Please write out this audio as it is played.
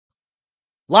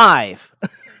Live.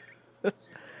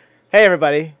 Hey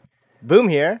everybody, Boom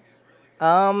here.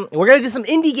 We're gonna do some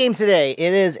indie games today.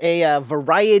 It is a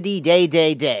variety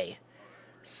day.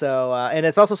 So, and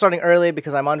it's also starting early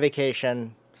because I'm on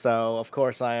vacation. So, of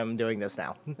course, I am doing this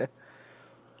now. A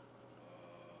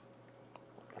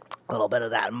little bit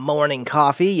of that morning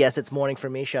coffee. Yes, it's morning for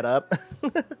me. Shut up.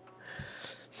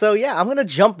 So yeah, I'm gonna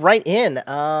jump right in.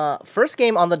 First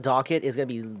game on the docket is gonna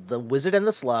be The Wizard and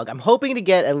the Slug. I'm hoping to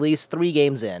get at least 3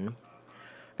 games in.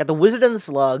 Got The Wizard and the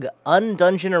Slug,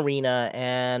 Undungeon Arena,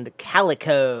 and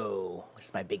Calico, which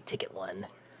is my big ticket one.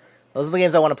 Those are the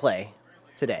games I want to play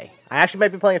today. I actually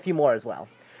might be playing a few more as well.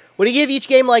 Would you give each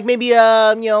game like maybe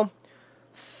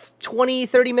 20,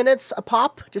 30 minutes a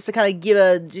pop, just to kind of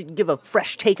give a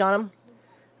fresh take on them,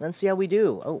 and then see how we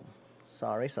do. Oh,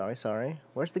 sorry.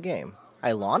 Where's the game?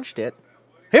 I launched it.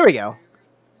 Here we go.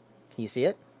 Can you see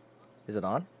it? Is it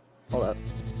on? Hold up.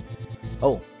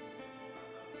 Oh.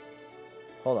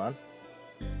 Hold on.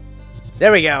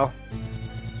 There we go.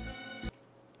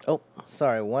 Oh,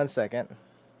 sorry. 1 second.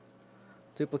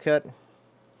 Duplicate.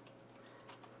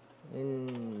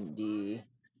 Indie.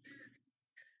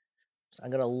 So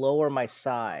I'm going to lower my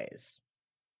size.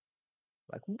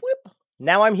 Like, whip.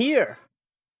 Now I'm here.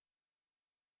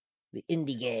 The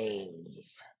indie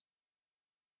games.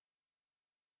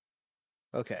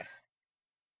 Okay.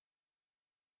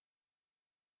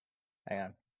 Hang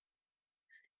on.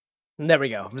 There we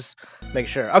go. Just make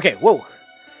sure. Okay, whoa.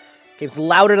 Game's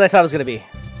louder than I thought it was going to be.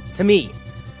 To me.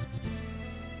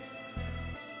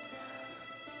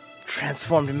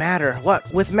 Transformed matter.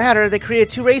 What? With matter, they created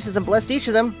 2 races and blessed each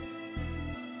of them.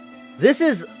 This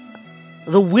is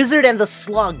The Wizard and the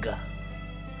Slug.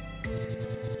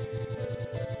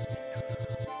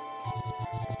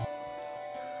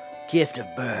 Gift of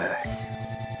birth.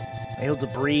 Able to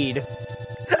breed.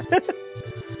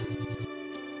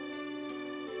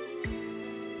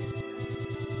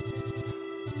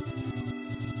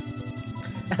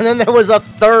 And then there was a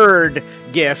 3rd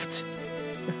gift.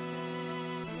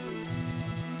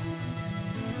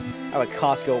 I have a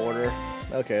Costco order.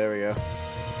 Okay, there we go.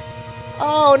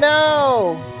 Oh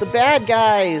no! The bad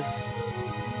guys!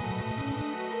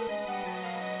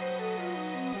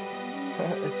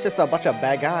 It's just a bunch of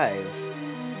bad guys.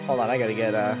 Hold on, I gotta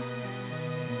get,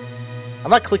 I'm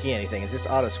not clicking anything, it's just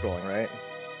auto-scrolling, right?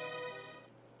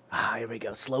 Ah, here we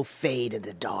go. Slow fade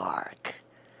into dark.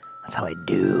 That's how I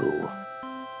do.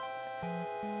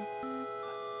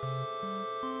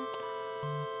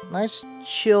 Nice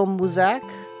chill muzak.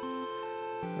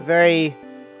 Very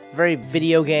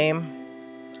video game.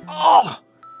 Oh!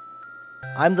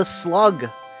 I'm the Slug.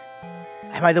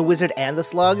 Am I the Wizard and the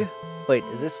Slug? Wait,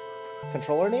 is this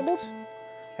controller enabled?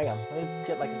 Hang on, let me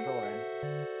get my controller in.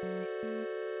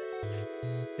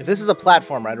 If this is a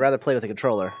platformer, I'd rather play with a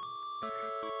controller.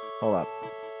 Hold up.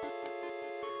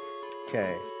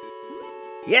 Okay.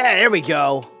 Yeah, there we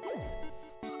go!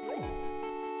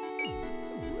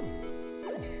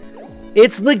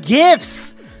 It's the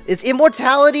gifts! It's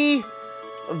immortality,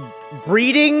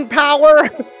 breeding power,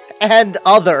 and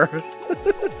other.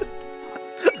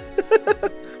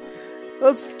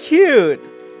 That's cute.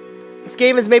 This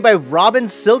game is made by Robin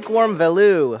Silkworm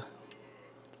Velu.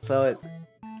 So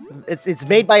it's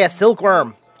made by a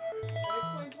silkworm.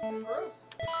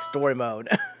 Story mode.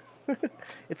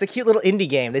 It's a cute little indie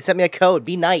game. They sent me a code.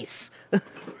 Be nice.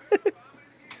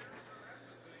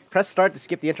 Press start to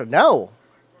skip the intro. No.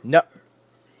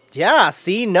 Yeah,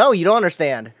 see? No, you don't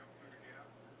understand.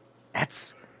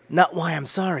 That's not why I'm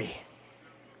sorry.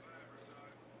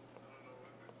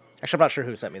 Actually, I'm not sure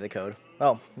who sent me the code.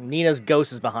 Oh, Nina's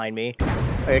ghost is behind me.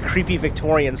 Like a creepy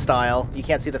Victorian style. You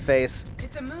can't see the face.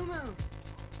 It's a moo-moo.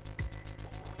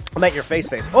 I meant your face.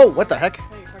 Oh, what the heck?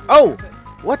 Oh,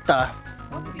 what the?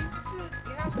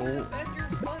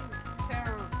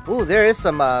 Ooh, there is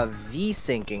some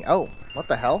V-syncing. Oh, what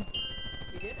the hell?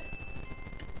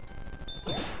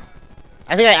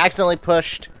 I think I accidentally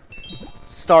pushed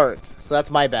start, so that's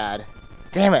my bad.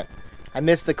 Damn it. I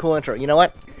missed the cool intro. You know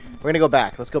what? We're gonna go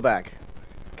back. Let's go back.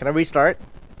 Can I restart?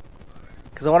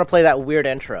 Because I want to play that weird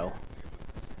intro.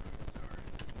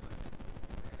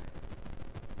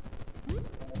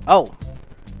 Oh!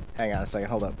 Hang on a second.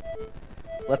 Hold up.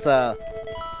 Let's,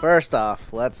 first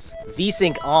off, let's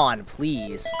V-Sync on,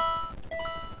 please.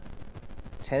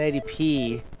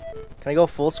 1080p. Can I go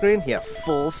full screen? Yeah,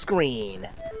 full screen.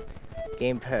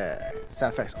 Gamepad.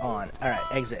 Sound effects on. Alright,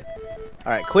 exit.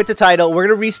 Alright, quit to title. We're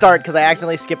gonna restart because I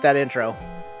accidentally skipped that intro.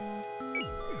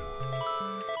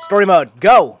 Story mode,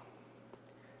 go!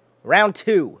 Round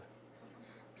 2.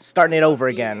 Starting it over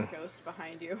again. Ghost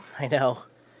behind you. I know.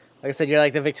 Like I said, you're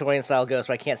like the Victorian style ghost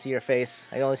where I can't see your face.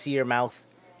 I only see your mouth.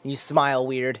 You smile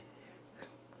weird.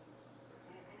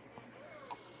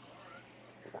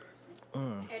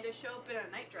 And to show up in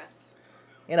a night dress.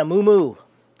 In a moo-moo. Well,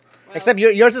 except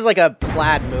yours is like a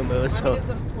plaid moo-moo, so... Is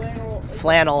a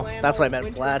flannel. That's what I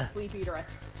meant, plaid. Sleepy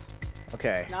dress.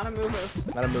 Okay. Not a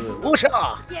moo-moo. Not a moo-moo.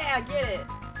 Woosha! Yeah, get it.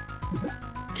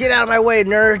 Get out of my way,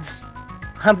 nerds!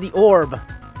 I'm the orb.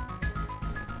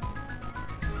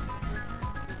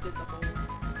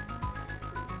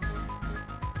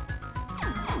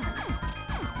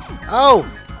 Oh!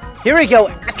 Here we go!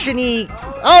 Action-y!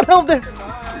 Oh no!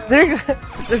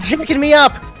 They're jacking me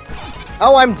up!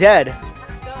 Oh, I'm dead.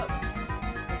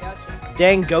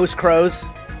 Dang ghost crows.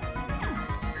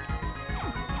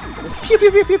 Pew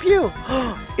pew pew pew pew!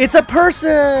 It's a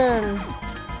person!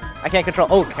 I can't control.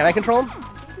 Oh, can I control him?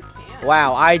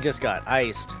 Wow, I just got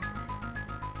iced.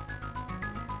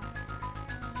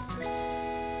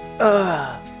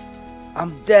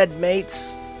 I'm dead,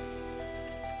 mates.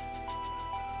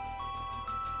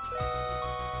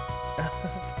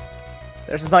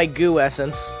 There's my goo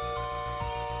essence.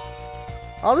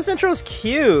 Oh, this intro's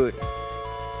cute.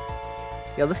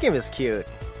 Yo, this game is cute.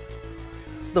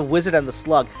 This is the Wizard and the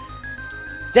Slug.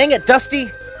 Dang it, Dusty!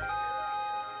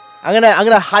 I'm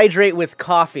gonna hydrate with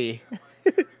coffee.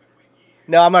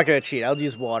 No, I'm not gonna cheat. I'll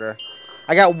use water.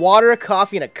 I got water,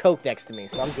 coffee, and a Coke next to me,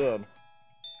 so I'm good.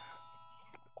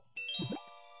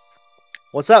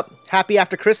 What's up? Happy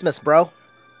after Christmas, bro.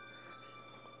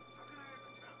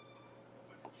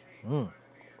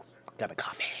 Got a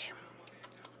coffee.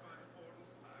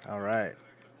 Alright.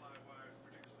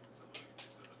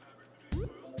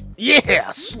 Yeah!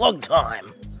 Slug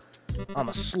time! I'm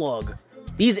a slug.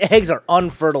 These eggs are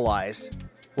unfertilized.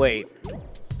 Wait.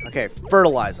 Okay,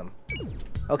 fertilize them.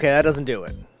 Okay, that doesn't do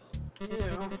it.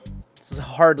 Ew. This is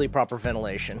hardly proper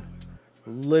ventilation.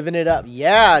 Living it up.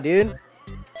 Yeah, dude.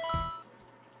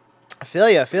 I feel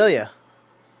ya, I feel ya.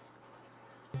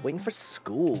 Waiting for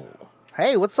school.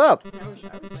 Hey, what's up? I was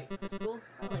waiting for school.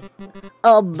 I like school.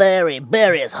 Oh, Barry.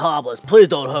 Barry is harmless. Please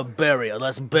don't hurt Barry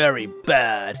unless Barry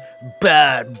bad.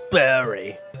 Bad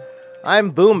Barry.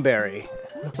 I'm Boomberry.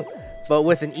 But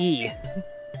with an E.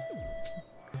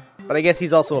 But I guess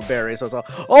he's also a berry, so it's all...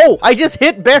 Oh! I just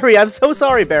hit Barry! I'm so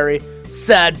sorry, Barry.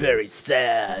 Sad Barry,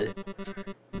 sad.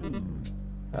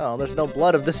 Oh, there's no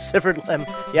blood of the severed limb.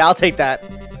 Yeah, I'll take that.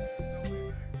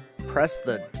 Press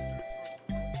the...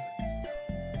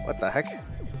 What the heck?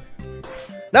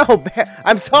 No!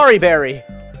 I'm sorry, Barry!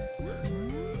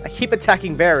 I keep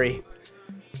attacking Barry.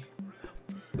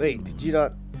 Wait, did you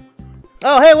not...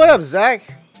 Oh, hey, what up,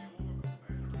 Zach?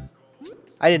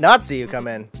 I did not see you come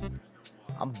in.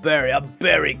 I'm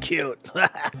very cute.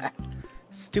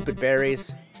 Stupid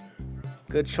berries.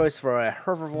 Good choice for a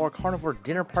herbivore carnivore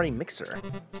dinner party mixer.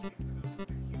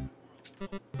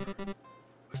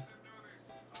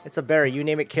 It's a berry. You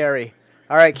name it Carrie.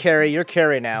 Alright, Carrie. You're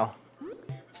Carrie now.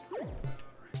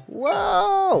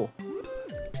 Whoa!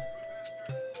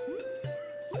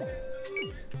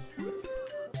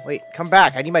 Wait, come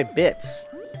back. I need my bits.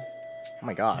 Oh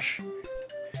my gosh.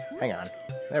 Hang on.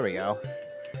 There we go.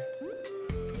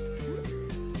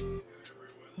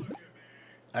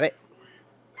 Alright.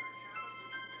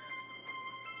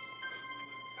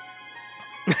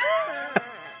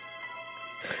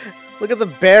 Look at the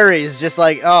berries, just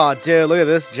like, oh, dude, look at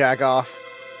this jack off.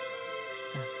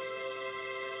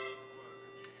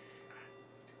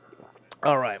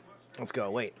 Alright, let's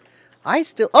go. Wait.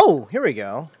 Oh, here we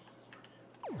go.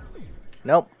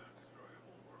 Nope.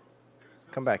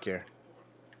 Come back here.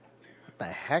 What the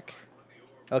heck?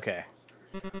 Okay.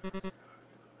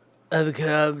 Ever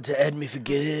come to end me for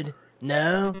good?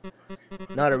 No?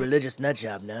 Not a religious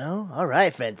nutjob, no?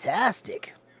 Alright,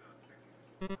 fantastic.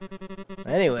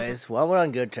 Anyways, while we're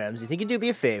on good terms, you think you'd do me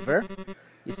a favor?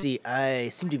 You see, I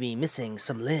seem to be missing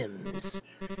some limbs.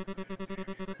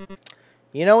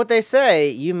 You know what they say,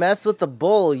 you mess with the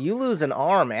bull, you lose an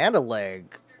arm and a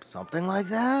leg. Something like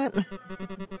that?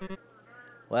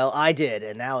 Well, I did,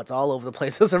 and now it's all over the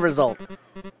place as a result.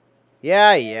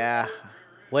 Yeah.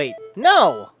 Wait,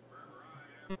 no!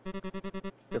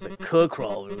 There's a cook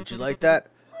crawl. Would you like that?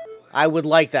 I would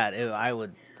like that.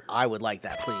 I would like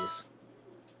that, please.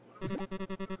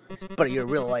 But you're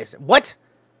real lice. What?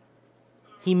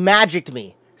 He magicked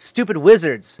me. Stupid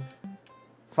wizards.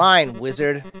 Fine,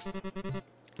 wizard.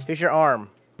 Here's your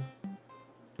arm.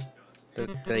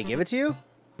 Did I give it to you?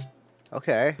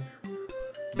 Okay.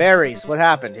 Berries. What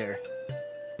happened here?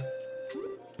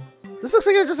 This looks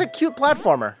like just a cute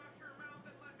platformer.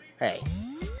 Hey.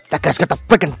 That guy's got the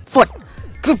freaking foot!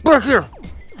 Get back here!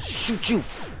 Shoot you!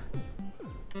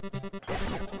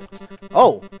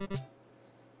 Oh!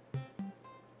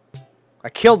 I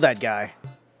killed that guy.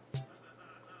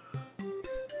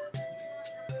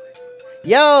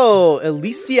 Yo,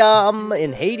 Elysium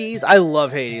in Hades. I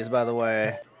love Hades, by the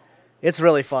way. It's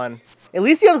really fun.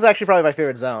 Elysium is actually probably my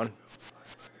favorite zone.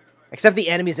 Except the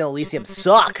enemies in Elysium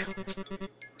suck.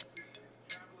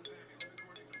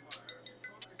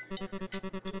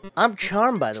 I'm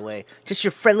Charmed, by the way. Just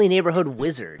your friendly neighborhood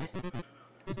wizard.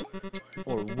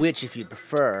 Or witch, if you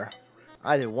prefer.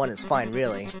 Either one is fine,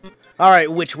 really.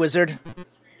 Alright, witch wizard.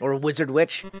 Or wizard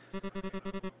witch.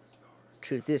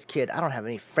 Truth is, kid, I don't have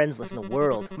any friends left in the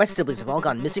world. My siblings have all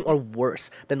gone missing or worse.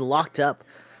 Been locked up.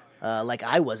 Like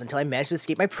I was until I managed to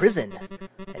escape my prison.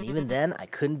 And even then, I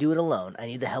couldn't do it alone. I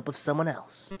need the help of someone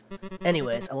else.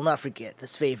 Anyways, I will not forget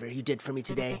this favor you did for me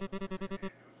today.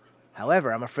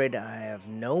 However, I'm afraid I have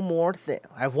no more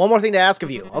I have one more thing to ask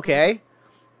of you. Okay.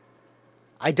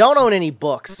 I don't own any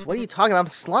books. What are you talking about? I'm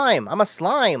slime. I'm a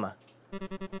slime.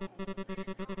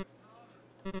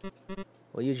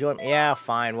 Will you join me? Yeah,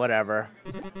 fine. Whatever.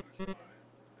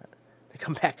 They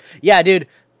come back. Yeah, dude.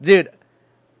 Dude.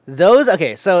 Those,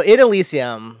 okay, so in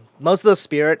Elysium, most of those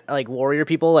spirit, like, warrior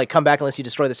people, like, come back unless you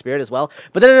destroy the spirit as well.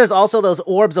 But then there's also those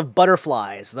orbs of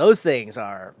butterflies. Those things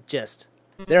are just,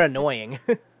 they're annoying.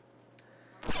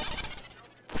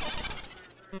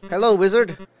 Hello,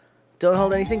 wizard. Don't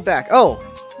hold anything back. Oh!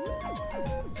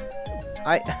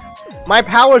 My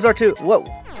powers are too, whoa.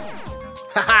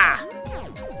 Haha!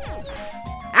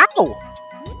 Ow!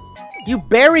 You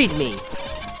buried me!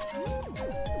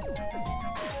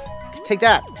 Take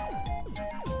that.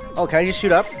 Oh, can I just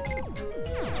shoot up?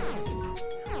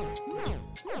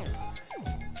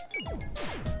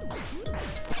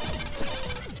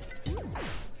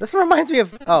 This reminds me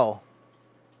of... Oh.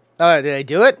 Oh, did I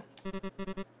do it?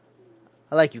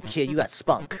 I like you, kid. You got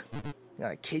spunk. You're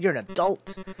not a kid. You're an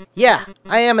adult. Yeah,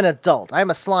 I am an adult. I am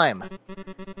a slime.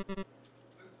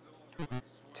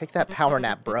 Take that power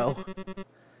nap, bro.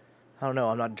 I don't know.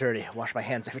 I'm not dirty. I wash my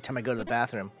hands every time I go to the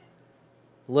bathroom.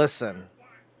 Listen,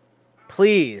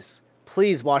 please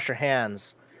wash your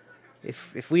hands.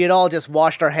 If we had all just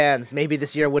washed our hands, maybe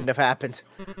this year wouldn't have happened.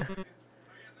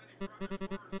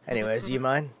 Anyways, do you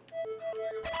mind?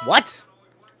 What?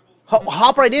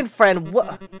 Hop right in, friend.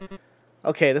 What?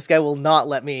 Okay, this guy will not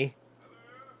let me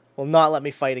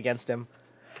fight against him.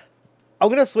 I'm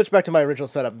gonna switch back to my original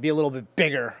setup and be a little bit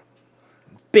bigger.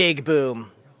 Big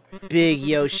boom. Big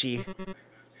Yoshi.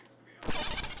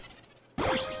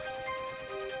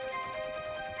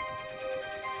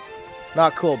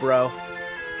 Not cool, bro.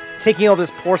 Taking over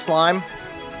this poor slime.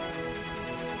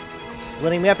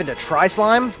 Splitting me up into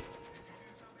tri-slime.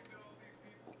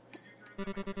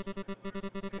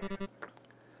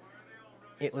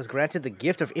 It was granted the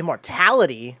gift of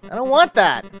immortality. I don't want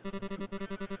that.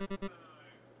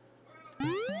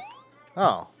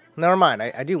 Oh, never mind.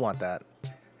 I do want that.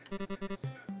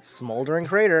 Smoldering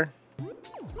crater.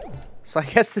 So I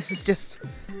guess this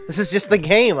is just the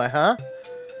game, huh?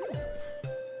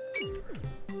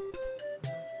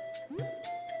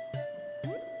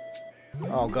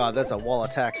 Oh god, that's a wall of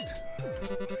text.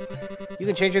 You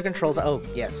can change your controls. Oh,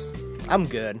 yes. I'm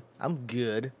good. I'm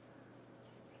good.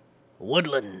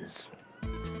 Woodlands.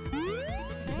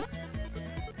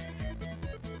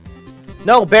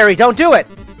 No, Barry, don't do it!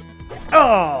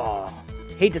 Oh!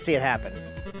 Hate to see it happen.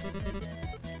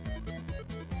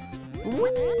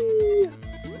 Whee!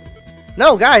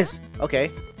 No, guys! Okay.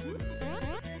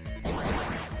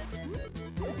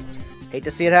 Hate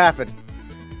to see it happen.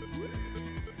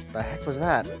 The heck was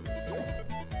that?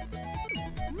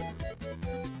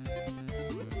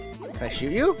 Can I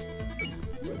shoot you?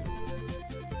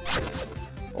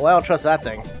 Oh, I don't trust that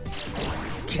thing.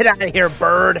 Get out of here,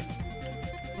 bird!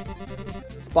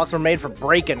 These blocks were made for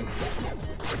breaking.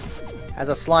 As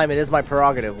a slime, it is my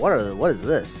prerogative. What is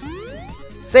this?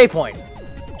 Save point!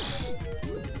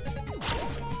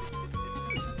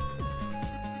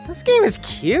 This game is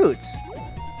cute.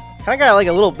 Kinda got like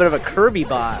a little bit of a Kirby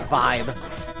vibe.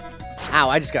 Ow,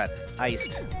 I just got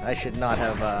iced. I should not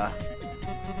have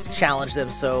challenged them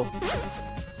so...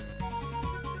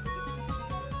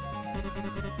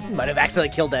 Might have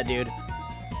accidentally killed that dude.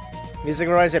 Music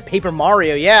reminds me of Paper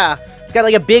Mario, yeah! It's got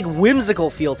like a big whimsical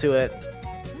feel to it.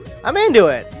 I'm into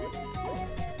it.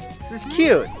 This is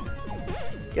cute.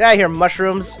 Get out of here,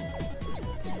 mushrooms.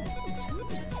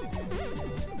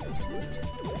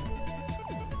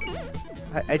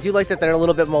 I do like that they're a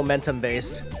little bit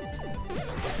momentum-based.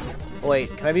 Wait,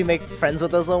 can I make friends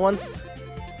with those little ones?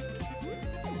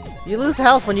 You lose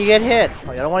health when you get hit.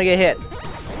 Oh, I don't want to get hit.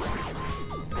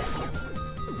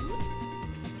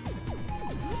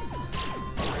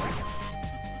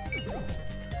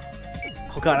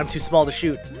 Oh god, I'm too small to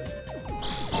shoot.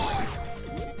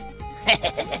 I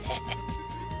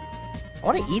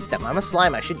want to eat them. I'm a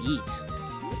slime. I should eat.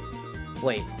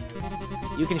 Wait.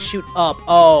 You can shoot up.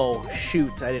 Oh,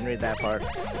 shoot. I didn't read that part.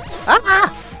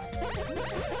 Ah!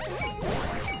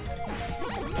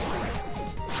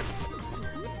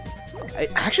 I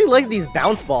actually like these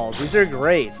bounce balls. These are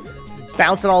great. It's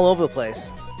bouncing all over the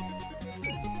place.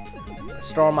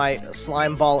 Store my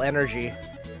slime ball energy.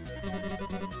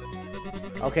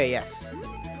 Okay, yes.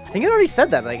 I think it already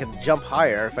said that I could jump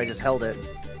higher if I just held it.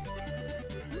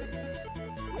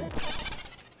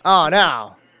 Oh,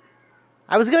 no.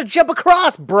 I was gonna jump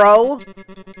across, bro!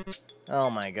 Oh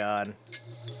my god.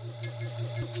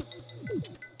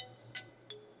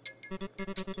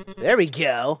 There we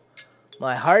go.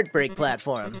 My heartbreak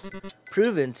platforms.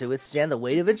 Proven to withstand the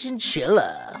weight of a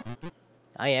chinchilla.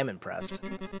 I am impressed.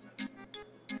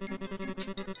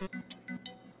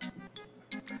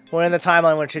 We're in the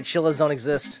timeline where chinchillas don't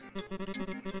exist.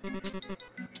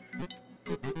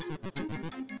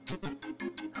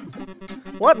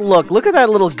 What look? Look at that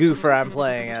little goofer I'm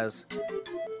playing as.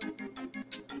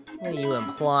 What are you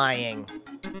implying?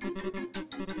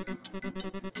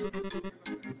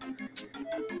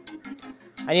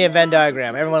 I need a Venn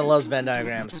diagram. Everyone loves Venn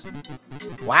diagrams.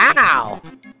 Wow!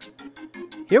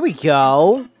 Here we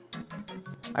go.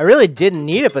 I really didn't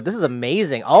need it, but this is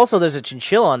amazing. Also, there's a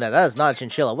chinchilla on there. That is not a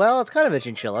chinchilla. Well, it's kind of a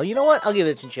chinchilla. You know what? I'll give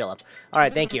it a chinchilla.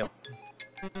 Alright, thank you.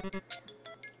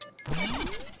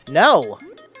 No!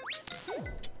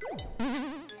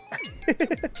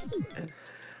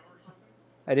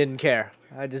 I didn't care.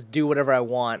 I just do whatever I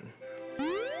want.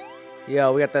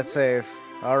 Yo, we got that save.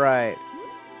 Alright.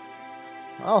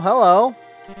 Oh, hello.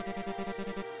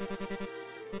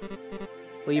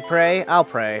 Will you pray? I'll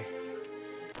pray.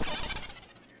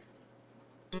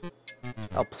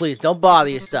 Oh, please, don't bother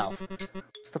yourself.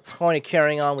 What's the point of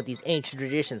carrying on with these ancient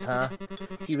traditions, huh?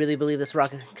 Do you really believe this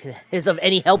rock is of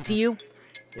any help to you?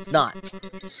 It's not.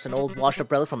 It's just an old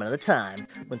washed-up relic from another time,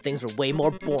 when things were way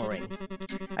more boring.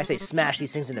 I say smash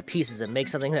these things into pieces and make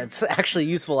something that's actually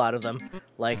useful out of them.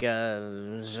 Like,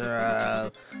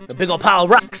 a big old pile of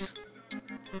rocks!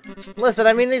 Listen,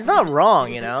 I mean, he's not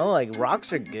wrong, you know? Like,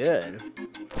 rocks are good.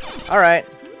 Alright.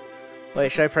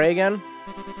 Wait, should I pray again?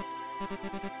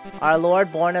 Our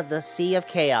Lord, born of the sea of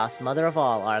chaos, mother of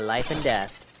all, our life and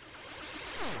death.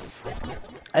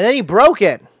 And then he broke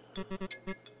it!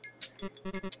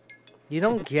 You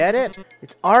don't get it?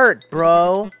 It's art,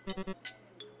 bro!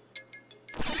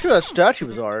 I'm sure that statue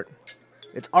was art.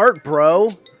 It's art, bro!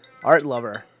 Art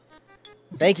lover.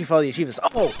 Thank you for all the achievements.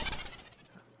 Oh!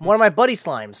 One of my buddy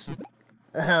slimes.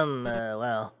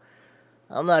 Well,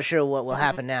 I'm not sure what will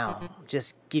happen now.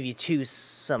 Just give you two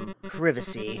some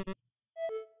privacy.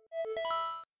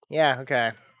 Yeah,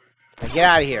 okay. Now get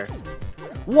out of here.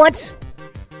 What?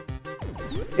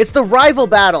 It's the rival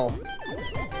battle!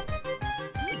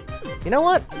 You know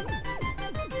what?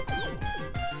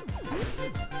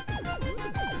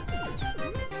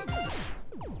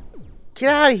 Get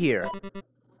out of here.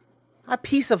 A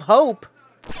piece of hope.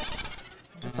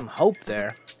 Got some hope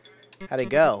there. How'd it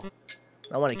go?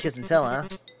 I want to kiss and tell, huh?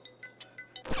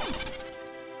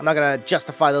 I'm not gonna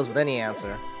justify those with any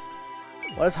answer.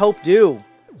 What does hope do?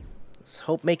 Does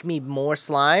hope make me more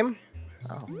slime?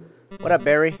 Oh. What up,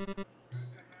 Barry?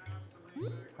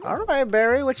 Alright,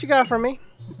 Barry, what you got for me?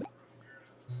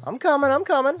 I'm coming, I'm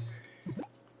coming.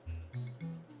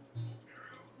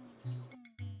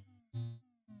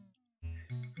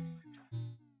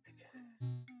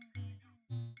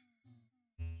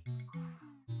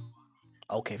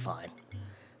 Okay, fine.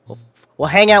 We'll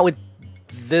hang out with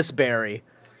this Barry.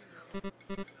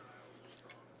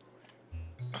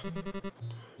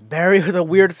 Barry with a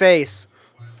weird face.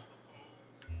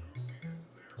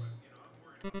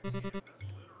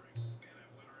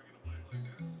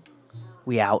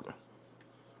 We out.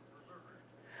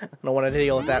 I don't want to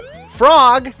deal with that.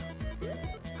 Frog!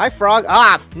 Hi, Frog.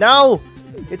 Ah, no!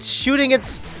 It's shooting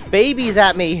its babies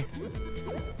at me.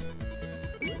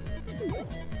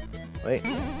 Wait.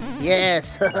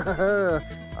 Yes!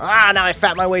 Ah, now I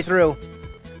fat my way through.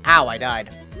 Ow, I died.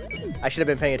 I should have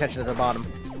been paying attention to the bottom.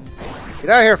 Get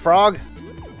out of here, Frog!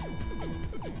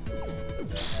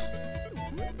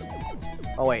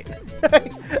 Oh, wait.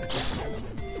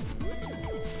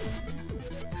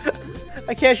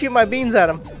 I can't shoot my beans at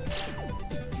him.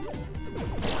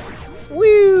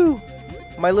 Woo!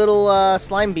 My little,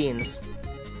 slime beans.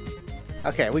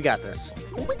 Okay, we got this.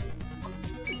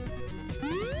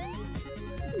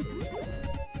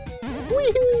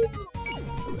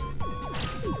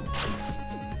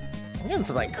 I'm getting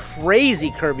some, like,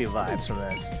 crazy Kirby vibes from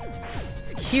this.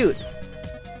 It's cute.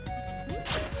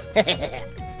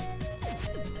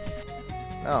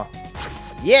 Oh.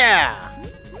 Yeah!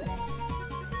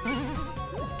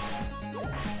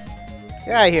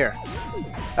 Get out of here.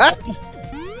 Ah!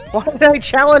 Why did I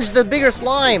challenge the bigger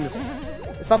slimes?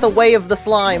 It's not the way of the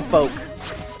slime folk.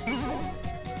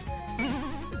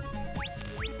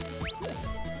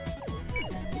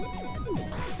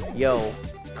 Yo,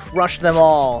 crush them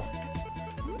all.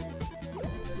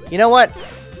 You know what?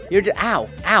 You're just— ow,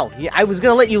 ow. I was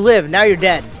gonna let you live, now you're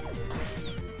dead.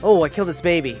 Oh, I killed its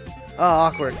baby. Oh,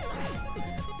 awkward.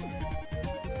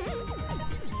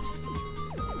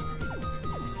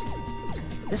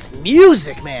 This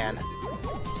music, man.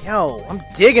 Yo, I'm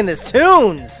digging this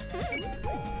tunes.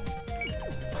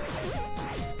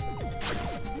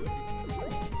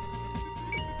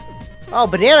 Oh,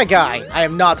 banana guy. I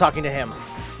am not talking to him.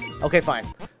 Okay, fine.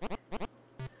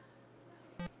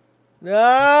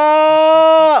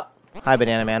 No! Hi,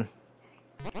 banana man.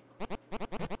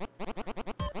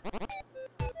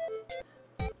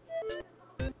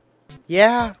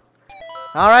 Yeah.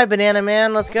 Alright, banana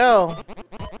man, let's go.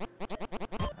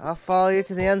 I'll follow you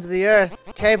to the ends of the earth.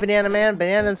 Okay, banana man,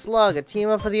 banana and slug. A team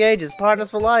up for the ages.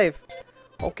 Partners for life.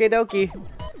 Okie dokie.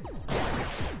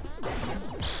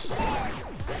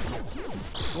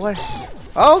 What?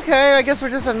 Okay, I guess we're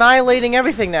just annihilating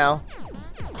everything now.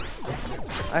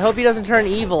 I hope he doesn't turn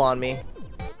evil on me.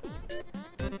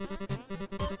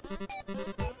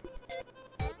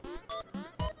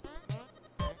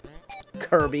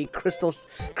 Kirby, crystal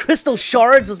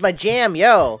shards was my jam,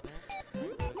 yo.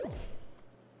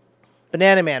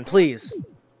 Banana man, please.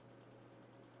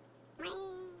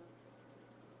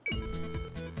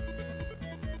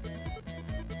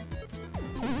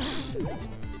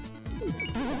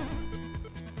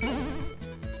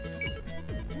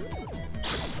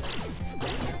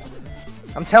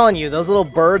 I'm telling you, those little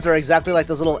birds are exactly like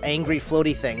those little angry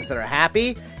floaty things that are happy,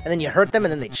 and then you hurt them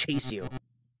and then they chase you.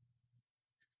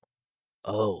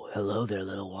 Oh, hello there,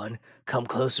 little one. Come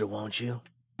closer, won't you?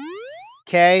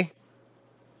 Okay.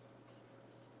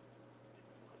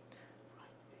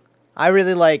 I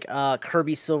really like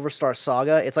Kirby Silver Star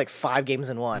Saga. It's like 5 games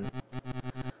in one.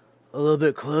 A little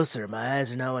bit closer. My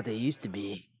eyes are not what they used to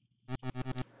be.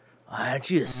 Aren't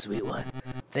you a sweet one?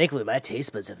 Thankfully, my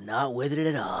taste buds have not withered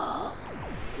at all.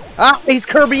 Ah! He's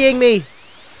Kirbying me!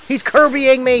 He's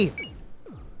Kirbying me!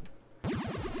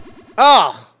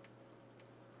 Oh!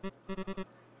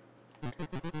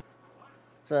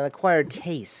 It's an acquired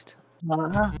taste.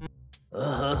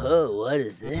 Oh, what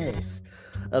is this?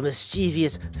 A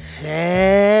mischievous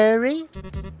fairy?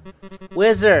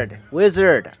 Wizard!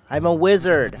 Wizard! I'm a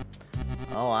wizard!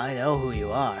 Oh, I know who you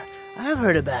are. I've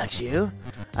heard about you.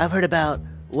 I've heard about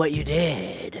what you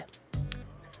did.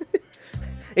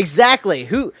 Exactly!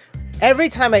 Who? Every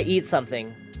time I eat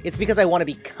something, it's because I want to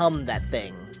become that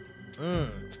thing.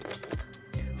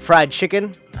 Fried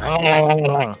chicken?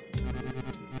 I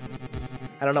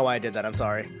don't know why I did that, I'm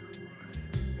sorry.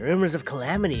 Rumors of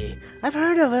calamity. I've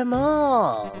heard of them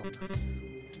all.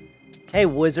 Hey,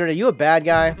 wizard, are you a bad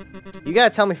guy? You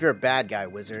gotta tell me if you're a bad guy,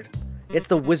 wizard. It's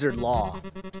the wizard law.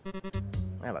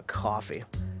 I have a coffee.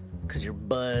 Because you're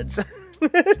buds.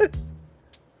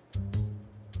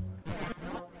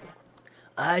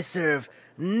 I serve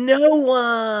no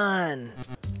one.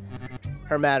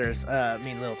 Her matters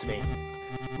mean little to me.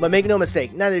 But make no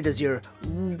mistake, neither does yours,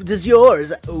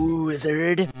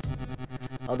 wizard.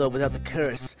 Although without the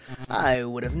curse, I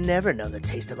would have never known the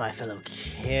taste of my fellow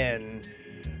kin.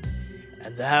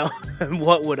 And thou,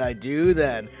 what would I do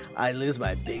then? I'd lose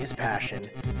my biggest passion.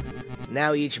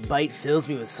 Now each bite fills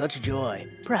me with such joy.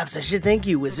 Perhaps I should thank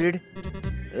you, wizard.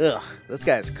 Ugh, this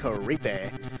guy's creepy.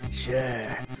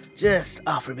 Sure, just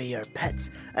offer me your pets,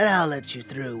 and I'll let you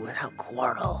through without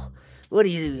quarrel. What do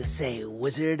you say,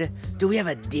 wizard? Do we have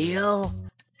a deal?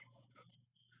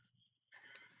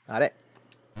 Got it.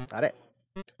 Got it.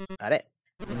 Got it.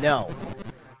 No.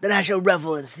 Then I shall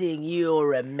revel in seeing your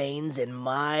remains in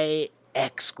my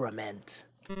excrement.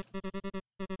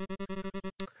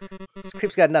 This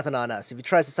creep's got nothing on us. If he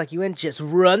tries to suck you in, just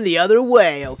run the other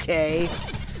way, okay?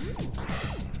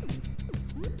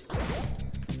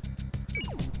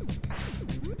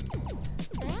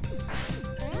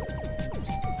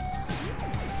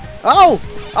 Oh!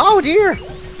 Oh dear!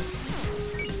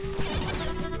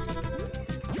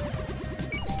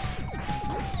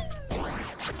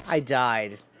 I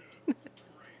died.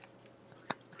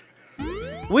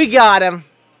 We got him!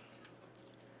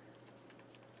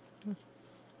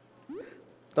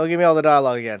 Don't give me all the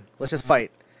dialogue again. Let's just fight.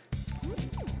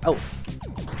 Oh.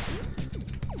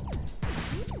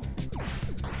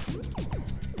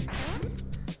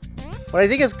 What I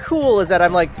think is cool is that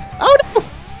I'm like, oh no!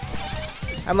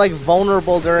 I'm like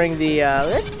vulnerable during the,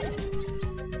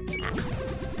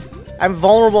 I'm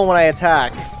vulnerable when I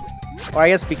attack. Or I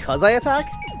guess because I attack?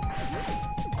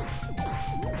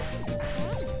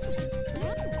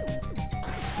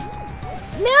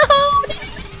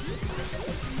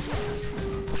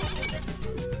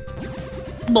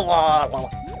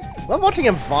 Love watching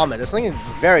him vomit. There's something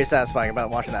very satisfying about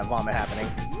watching that vomit happening.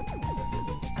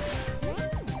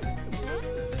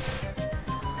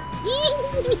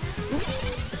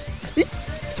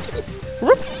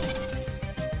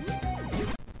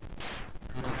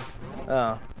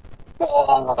 Oh.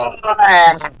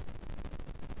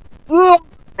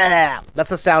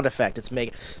 That's a sound effect. It's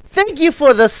making. Thank you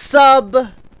for the sub,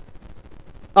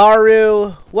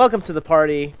 Aru. Welcome to the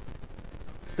party.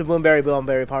 It's the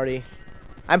Boomberry party.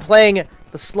 I'm playing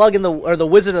the Slug and the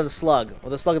Wizard and the Slug, or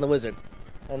the Slug and the Wizard,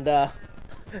 and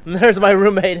there's my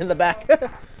roommate in the back.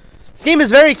 This game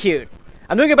is very cute.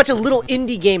 I'm doing a bunch of little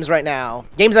indie games right now,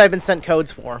 games that I've been sent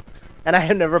codes for, and I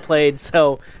have never played.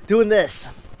 So doing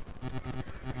this.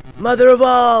 Mother of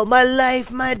all, my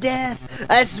life, my death,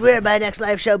 I swear my next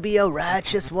life shall be a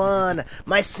righteous one.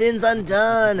 My sins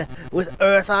undone, with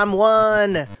earth I'm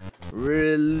one.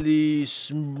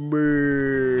 Release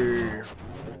me.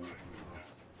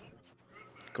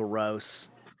 Gross.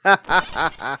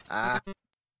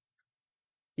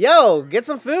 Yo, get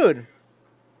some food.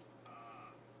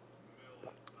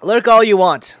 Lurk all you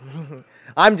want.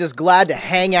 I'm just glad to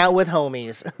hang out with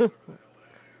homies.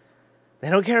 They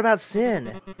don't care about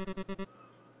sin.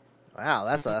 Wow,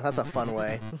 that's a fun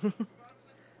way.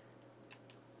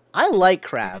 I like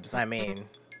crabs. I mean,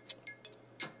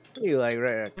 what do you like,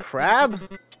 a crab?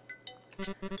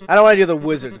 I don't want to do the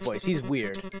wizard's voice. He's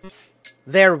weird.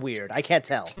 They're weird. I can't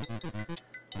tell.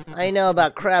 I know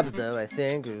about crabs though. I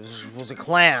think was it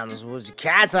clams? Was it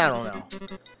cats? I don't know.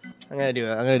 I'm gonna do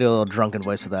a little drunken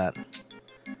voice for that.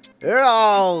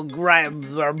 Oh, right,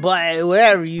 but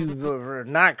whatever you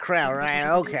not crowd, right?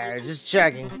 Okay, just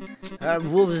checking.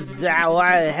 What was that?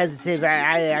 Why hesitate?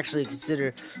 I actually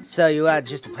consider sell you out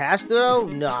just to pass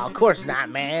through? No, of course not,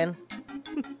 man.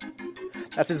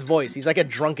 That's his voice. He's like a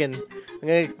drunken.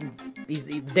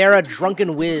 They're a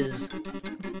drunken whiz.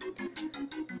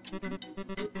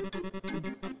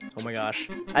 Oh my gosh!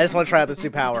 I just want to try out this new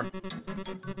power.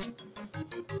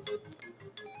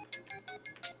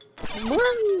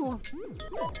 Woo!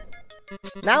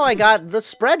 Now I got the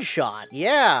spread shot.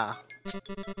 Yeah.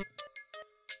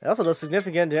 It also does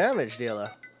significant damage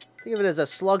dealer. Think of it as a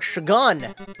slug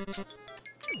shotgun.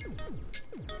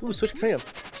 Ooh, switch between them.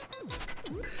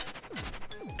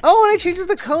 Oh, and it changes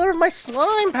the color of my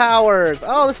slime powers.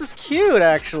 Oh, this is cute,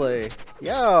 actually.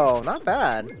 Yo, not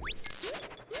bad.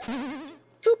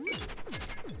 Boop.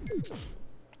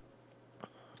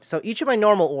 So each of my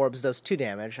normal orbs does 2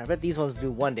 damage. I bet these ones do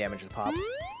 1 damage to pop.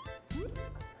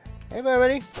 Anybody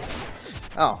ready?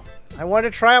 Oh, I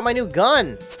wanted to try out my new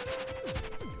gun.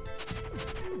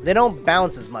 They don't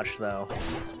bounce as much, though.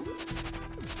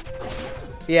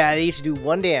 Yeah, they each do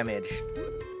 1 damage.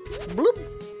 Bloop.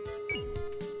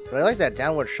 But I like that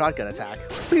downward shotgun attack.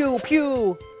 Pew,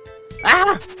 pew.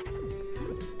 Ah!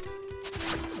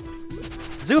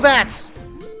 Zubats!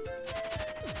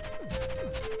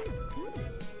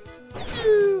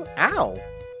 Ow!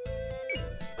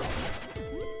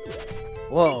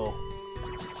 Whoa.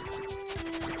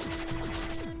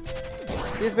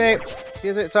 Excuse me.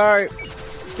 Excuse me. Sorry.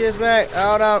 Excuse me.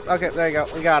 Oh, no. Okay, there you go.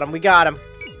 We got him. We got him.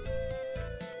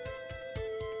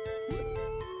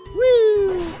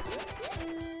 Woo!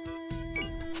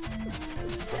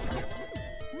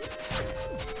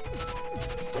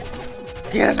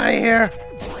 Get out of here!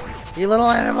 You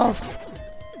little animals!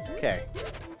 Okay.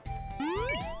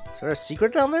 Is there a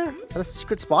secret down there? Is that a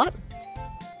secret spot?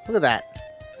 Look at that.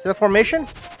 See the formation?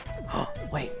 Oh,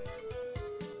 wait.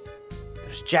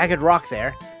 There's jagged rock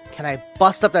there. Can I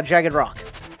bust up that jagged rock?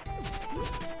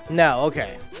 No,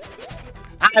 okay.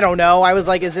 I don't know. I was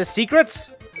like, is this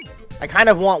secrets? I kind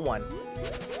of want one.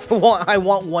 I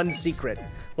want one secret.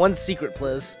 One secret,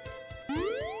 please.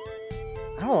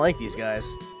 I don't like these guys.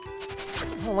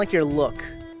 I don't like your look.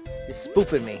 You're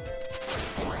spooping me.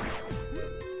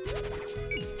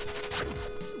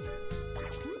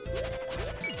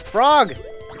 Frog!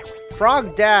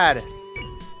 Frog Dad!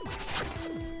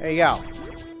 There you go.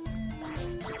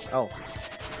 Oh.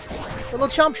 Little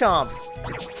chomp chomps.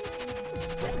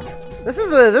 This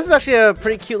is actually a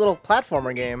pretty cute little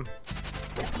platformer game.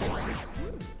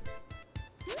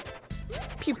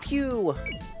 Pew pew.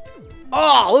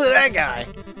 Oh, look at that guy.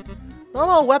 Not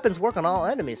all weapons work on all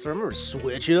enemies, so remember to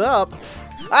switch it up.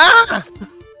 Ah!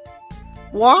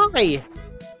 Why?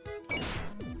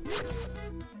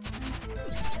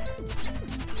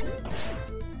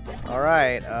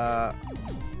 Alright,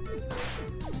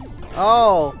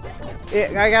 oh!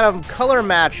 I gotta color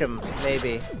match him,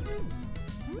 maybe.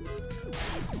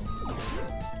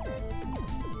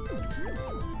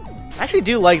 I actually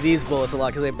do like these bullets a lot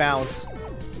because they bounce.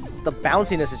 The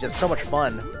bounciness is just so much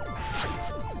fun.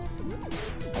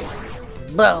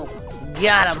 Boom!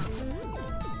 Got him!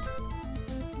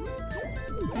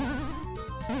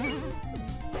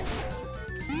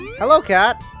 Hello,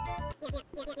 cat!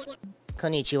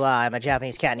 Konnichiwa, I'm a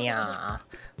Japanese cat, nya.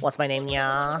 What's my name,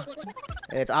 nya?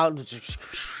 It's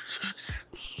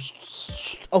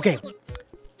okay.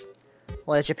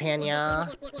 What is Japan,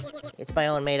 nya? It's my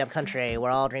own made-up country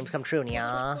where all dreams come true,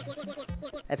 nya.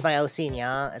 It's my OC,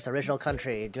 nya. It's original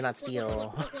country. Do not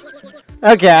steal.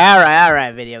 Okay,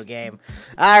 alright, video game.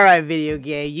 Alright, video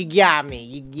game. You got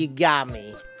me. You got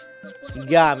me. You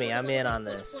got me. I'm in on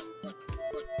this.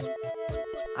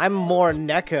 I'm more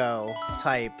Neko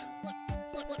type.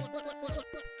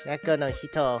 Neko no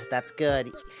hito. That's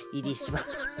good.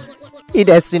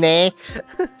 Idesune.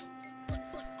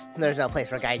 There's no place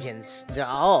for gaijins.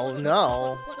 Oh,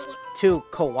 no. Too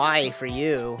kawaii for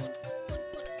you.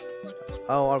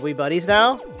 Oh, are we buddies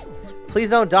now? Please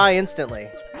don't die instantly.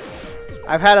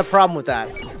 I've had a problem with that.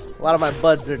 A lot of my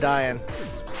buds are dying.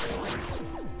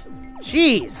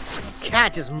 Jeez!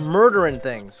 Cat just murdering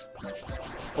things.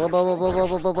 Oh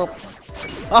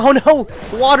no!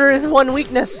 Water is one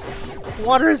weakness!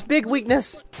 Water is big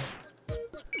weakness!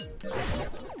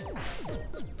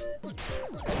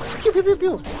 Pew, pew, pew,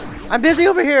 pew. I'm busy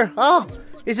over here! Oh!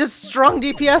 It's just strong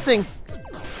DPSing!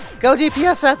 Go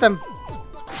DPS at them!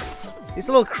 These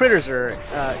little critters are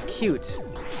cute.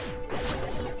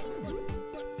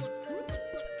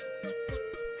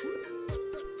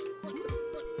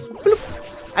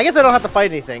 I guess I don't have to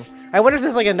fight anything. I wonder if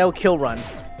there's like a no-kill run.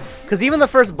 Because even the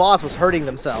first boss was hurting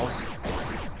themselves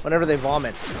whenever they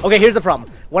vomit. Okay, here's the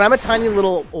problem. When I'm a tiny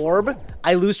little orb,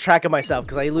 I lose track of myself.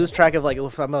 Because I lose track of like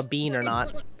if I'm a bean or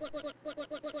not.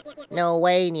 No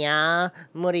way, nya.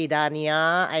 Murida,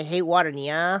 nya. I hate water,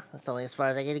 nya. That's only as far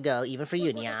as I get to go, even for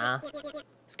you, nya.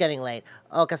 It's getting late.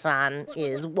 Okasan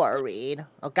is worried.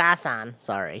 Okasan,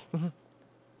 sorry.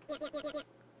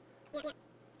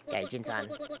 Gaijin-san.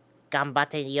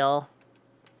 Gambate yo.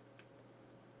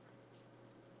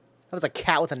 That was a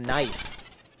cat with a knife.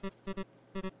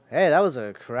 Hey, that was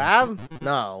a crab?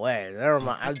 No, wait, never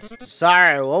mind. I'm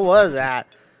sorry, what was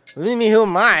that? Leave me, who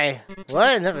am I?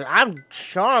 What? I'm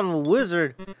Sean, I'm a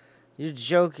wizard. You're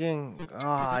joking.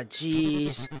 Aw,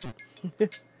 jeez.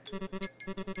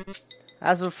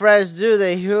 That's what friends do,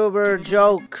 they humor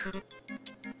joke.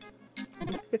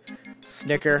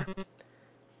 Snicker.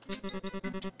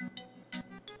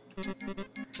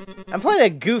 I'm playing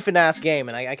a goofing-ass game,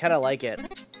 and I kind of like it.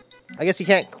 I guess you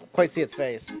can't quite see its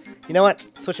face. You know what?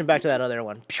 Switching back to that other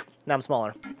one. Now I'm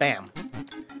smaller. Bam.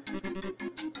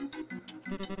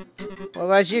 What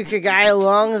about you, guy?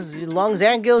 Lungs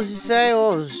and gills, you say?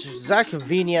 Oh, is that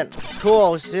convenient?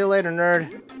 Cool. See you later,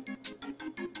 nerd.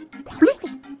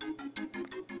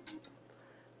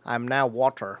 I'm now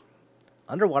water.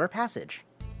 Underwater passage.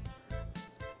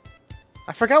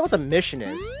 I forgot what the mission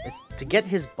is. It's to get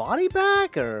his body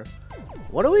back, or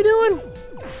what are we doing?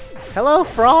 Hello,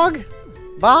 frog.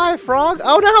 Bye, frog.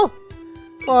 Oh no!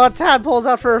 Oh, tadpole's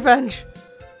out for revenge.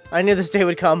 I knew this day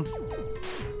would come.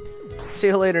 See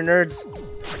you later, nerds.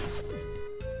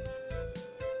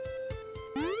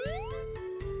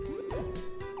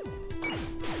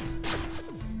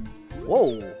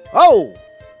 Whoa! Oh!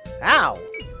 Ow!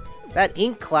 That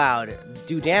ink cloud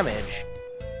do damage.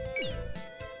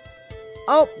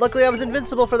 Oh, luckily I was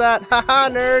invincible for that. Haha,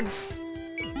 nerds.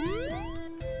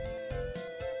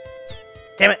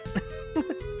 Damn it.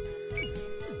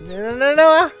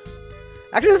 No.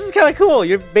 Actually, this is kind of cool.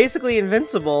 You're basically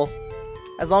invincible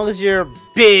as long as you're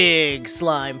big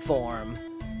slime form.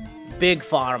 Big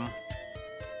farm.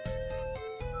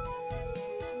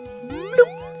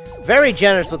 Bloop. Very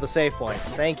generous with the save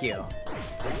points. Thank you.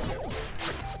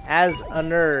 As a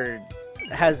nerd,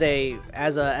 as a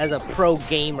pro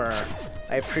gamer,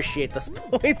 I appreciate those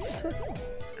points.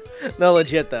 No,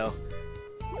 legit though.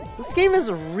 This game is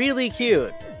really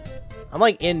cute. I'm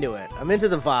like into it. I'm into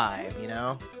the vibe, you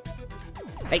know?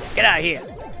 Hey, get out of here!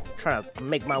 I'm trying to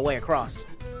make my way across.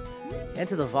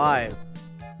 Into the vibe.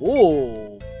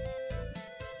 Whoa!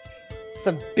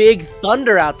 Some big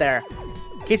thunder out there.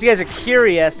 In case you guys are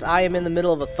curious, I am in the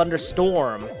middle of a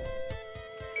thunderstorm.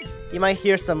 You might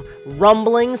hear some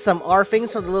rumbling, some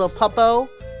arfings from the little puppo.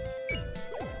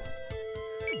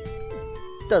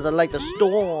 Doesn't like the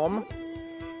storm.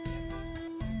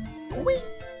 Whee!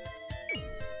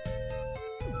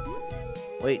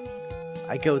 Wait,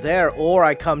 I go there, or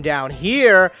I come down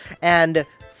here and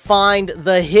find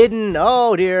the hidden...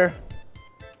 Oh, dear.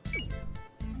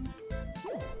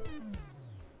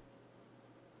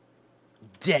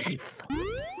 Death.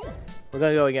 We're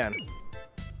gonna go again.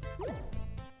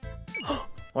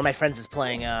 One of my friends is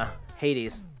playing,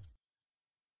 Hades.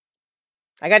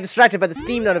 I got distracted by the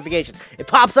Steam notification. It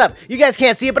pops up. You guys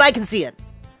can't see it, but I can see it.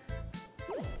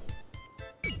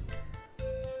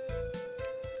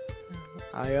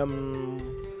 I am...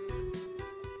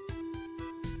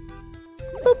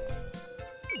 Boop.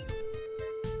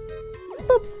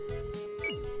 Boop.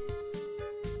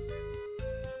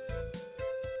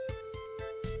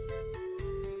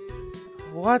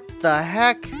 What the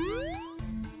heck?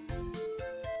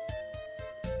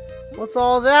 What's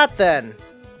all that then?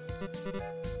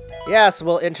 Yes,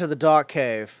 we'll enter the dark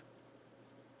cave.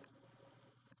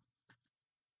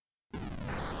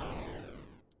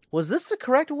 Was this the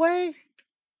correct way?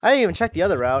 I didn't even check the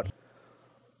other route.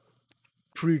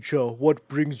 Preacher, what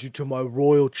brings you to my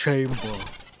royal chamber?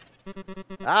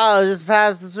 Oh, just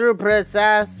pass through,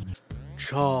 princess.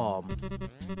 Charm.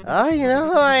 Oh, you know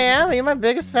who I am? You're my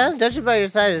biggest fan. Judging by your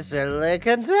size, you're certainly a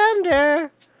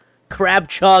contender. Crab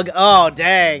chug. Oh,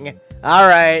 dang.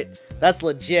 Alright. That's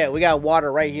legit. We got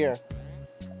water right here.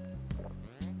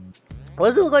 What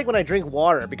does it look like when I drink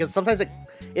water? Because sometimes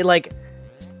it like,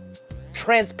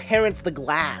 transparents the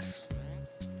glass.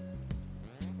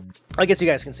 I guess you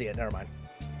guys can see it. Never mind.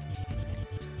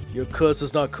 Your curse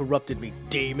has not corrupted me,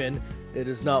 demon. It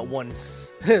is not one.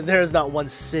 There is not one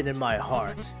sin in my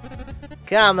heart.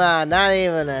 Come on, not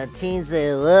even a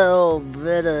teensy little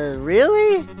bit of...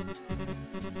 Really?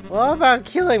 What about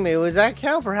killing me? Does that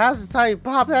count? Perhaps it's time you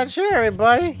pop that cherry,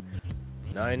 buddy.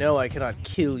 I know I cannot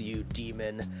kill you,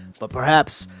 demon, but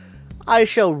perhaps I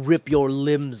shall rip your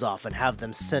limbs off and have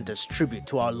them sent as tribute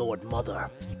to our Lord Mother.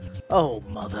 Oh,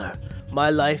 Mother, my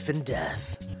life and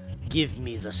death, give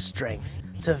me the strength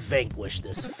to vanquish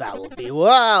this foul beast.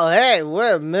 Wow, hey,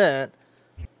 wait a minute.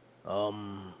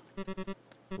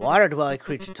 Water-dwelling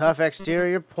creature, tough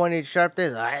exterior, pointed, sharp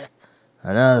things. I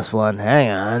know this one. Hang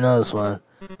on, I know this one.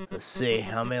 Let's see,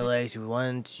 how many legs?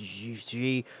 1, 2,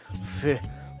 3, 4.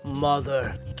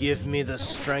 Mother, give me the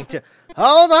strength to...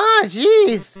 Hold on,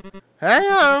 jeez! Hang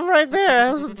on, I'm right there.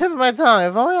 That was the tip of my tongue.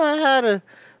 If only I had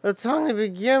a tongue to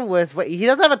begin with. Wait, he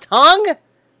doesn't have a tongue?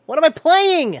 What am I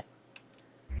playing?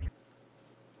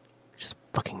 Just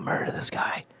fucking murder this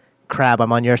guy. Crab,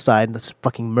 I'm on your side. Let's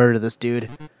fucking murder this dude.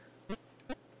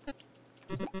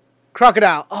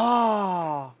 Crocodile.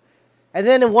 Oh. And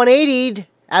then 180'd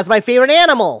as my favorite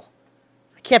animal.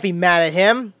 I can't be mad at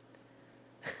him.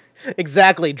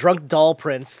 Exactly. Drunk doll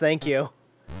prince. Thank you.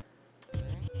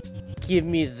 Give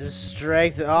me the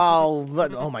strength. Oh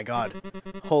my god.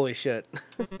 Holy shit.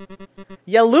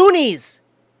 Yeah, loonies!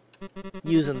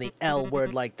 Using the L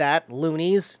word like that.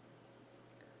 Loonies.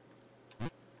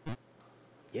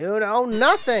 You know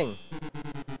nothing.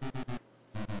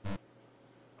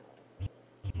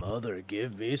 Mother,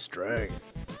 give me strength.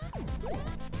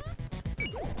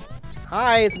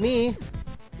 Hi, it's me.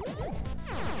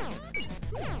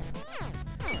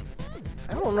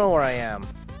 I don't know where I am.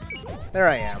 There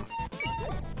I am.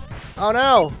 Oh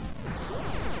no!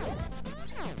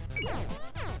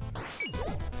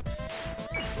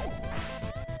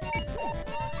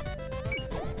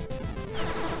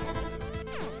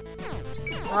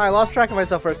 Oh, I lost track of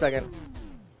myself for a second.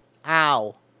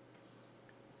 Ow.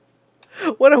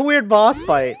 What a weird boss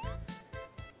fight.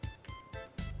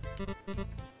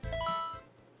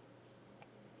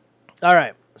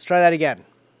 Alright, let's try that again.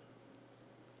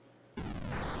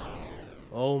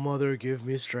 Oh, Mother, give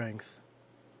me strength.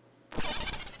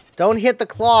 Don't hit the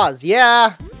claws,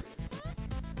 yeah!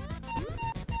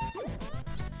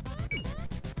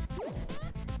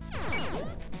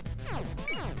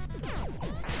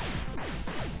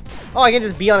 Oh, I can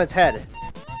just be on its head.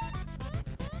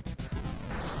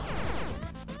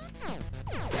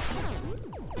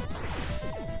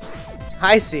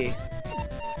 I see.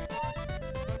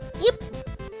 Yep.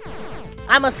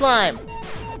 I'm a slime.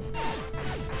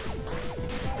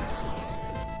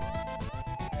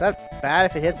 Is that bad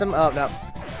if it hits them? Oh, no.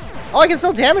 Oh, I can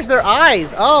still damage their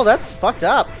eyes. Oh, that's fucked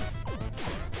up.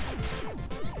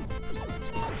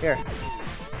 Here.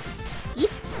 Yep.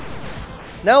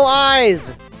 No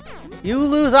eyes. You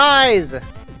lose eyes.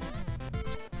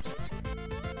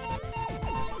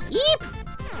 Yeep.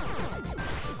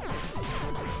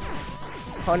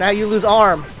 Oh, now you lose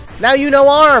arm. Now you no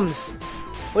arms.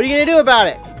 What are you gonna do about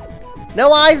it?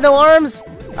 No eyes, no arms?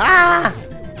 Ah!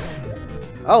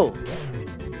 Oh.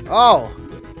 Oh.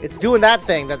 It's doing that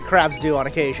thing that crabs do on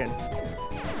occasion.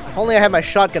 If only I had my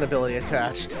shotgun ability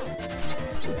attached.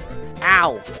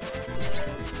 Ow.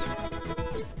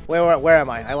 Where am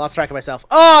I? I lost track of myself.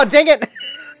 Oh, dang it!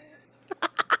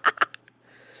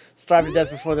 Starve to death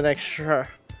before the next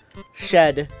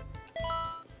shed.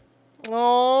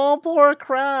 Oh, poor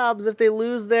crabs. If they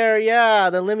lose their, yeah,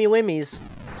 the limmy wimmies.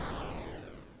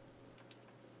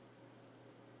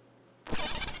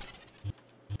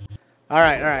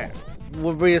 Alright, alright.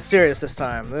 We'll be serious this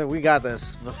time. We got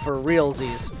this for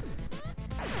realsies.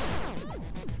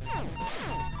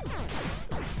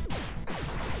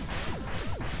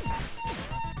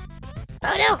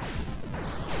 Oh no!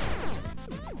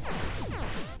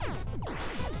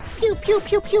 Pew pew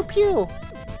pew pew pew!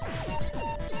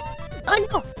 Oh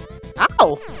no!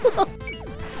 Ow!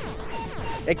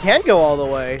 It can go all the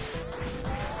way.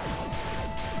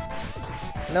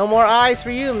 No more eyes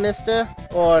for you, mister.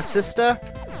 Or sister.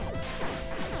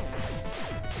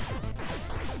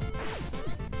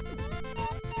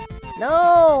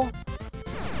 No!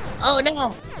 Oh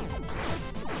no!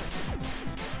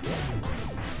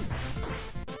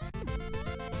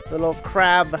 Little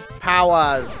crab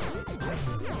powers.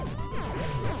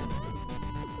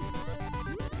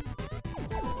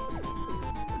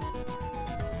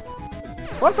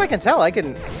 As far as I can tell, I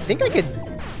think I could.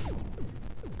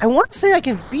 I want to say I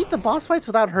can beat the boss fights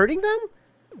without hurting them?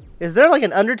 Is there like an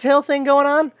Undertale thing going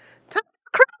on? Time for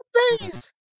crab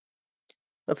base!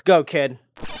 Let's go, kid.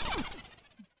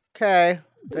 Okay.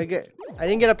 I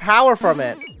didn't get a power from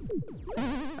it.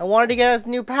 I wanted to get this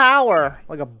new power.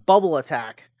 Like a bubble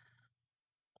attack.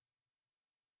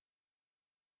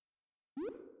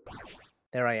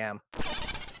 There I am.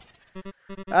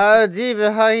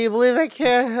 Diva, how do you believe that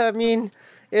kid? I mean,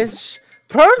 it's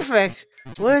perfect!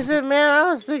 What is it, man? I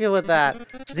was thinking with that.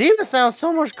 Diva sounds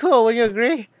so much cool, would you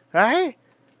agree? Right?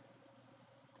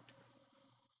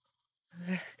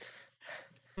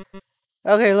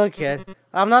 Okay, look, kid.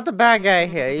 I'm not the bad guy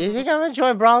here. You think I'm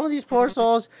enjoying brawling with these poor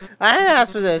souls? I didn't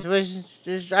ask for this,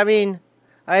 which, I mean,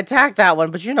 I attacked that one,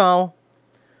 but you know.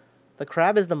 The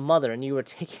crab is the mother, and you were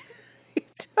taking...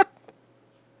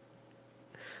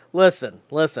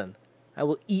 Listen. I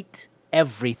will eat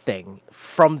everything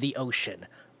from the ocean.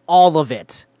 All of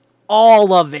it.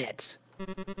 All of it.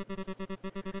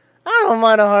 I don't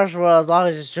mind a harsh world as long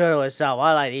as it's true to itself.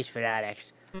 I like these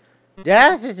fanatics.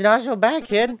 Death is not so bad,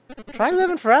 kid. Try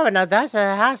living forever. Now that's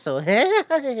a hassle.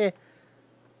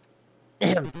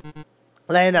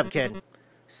 Laying up, kid.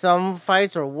 Some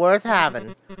fights are worth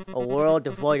having. A world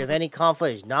devoid of any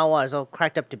conflict is not what it's all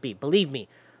cracked up to be. Believe me,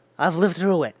 I've lived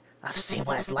through it. I've seen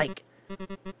what it's like.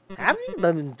 Have you?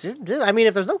 I mean,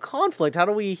 if there's no conflict, how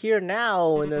do we hear now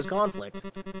when there's conflict?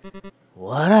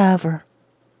 Whatever.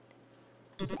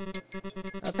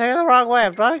 I'll take it the wrong way.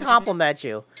 I'm trying to compliment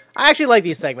you. I actually like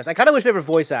these segments. I kind of wish they were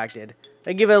voice acted.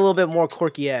 They give it a little bit more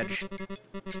quirky edge.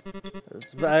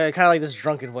 I kind of like this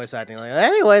drunken voice acting. Like,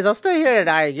 anyways, I'll stay here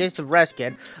tonight. Get some rest,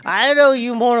 kid. I know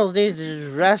you mortals need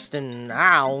to rest, and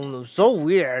ow, so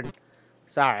weird.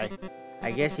 Sorry.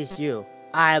 I guess it's you.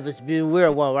 I must be a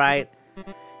weird one, right?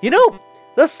 You know,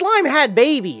 the slime had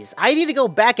babies. I need to go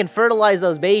back and fertilize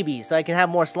those babies so I can have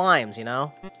more slimes, you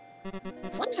know?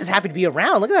 Slime's just happy to be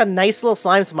around. Look at that nice little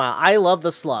slime smile. I love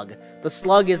the slug. The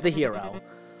slug is the hero.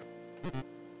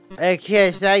 Hey,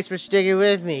 kid, thanks for sticking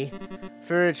with me.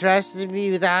 For trusting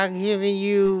me without giving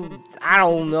you, I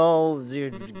don't know,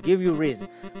 give you a reason.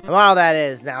 Tomorrow, that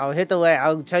is. Now, hit the way.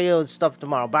 I'll tell you stuff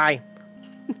tomorrow. Bye.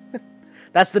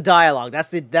 That's the dialogue. That's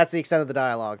the extent of the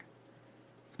dialogue.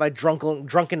 It's my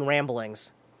drunken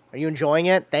ramblings. Are you enjoying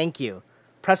it? Thank you.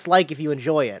 Press like if you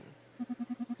enjoy it.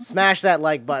 Smash that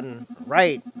like button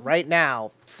right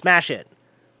now. Smash it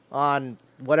on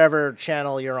whatever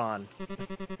channel you're on.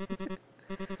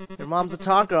 Your mom's a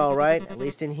talker, all right. At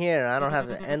least in here, I don't have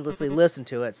to endlessly listen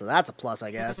to it, so that's a plus,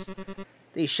 I guess.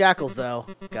 These shackles, though,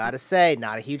 gotta say,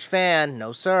 not a huge fan.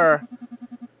 No, sir.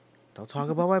 Don't talk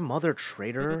about my mother,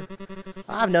 traitor.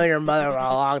 I've known your mother for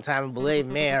a long time, and believe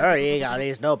me, her ego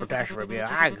needs no protection from you.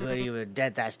 I couldn't even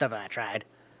dent that stuff if I tried.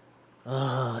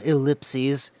 Ugh,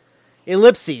 ellipses.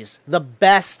 Ellipses, the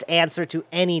best answer to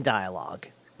any dialogue.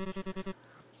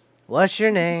 What's your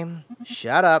name?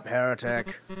 Shut up,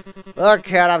 heretic. Look,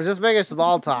 kid, I'm just making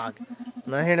small talk.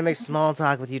 I'm not here to make small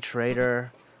talk with you,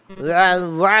 traitor.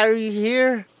 Why are you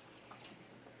here?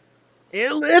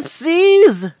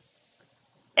 Ellipses!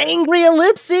 Angry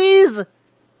ellipses!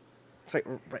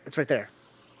 It's right there.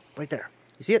 Right there.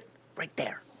 You see it? Right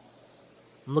there.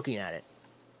 I'm looking at it.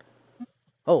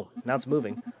 Oh, now it's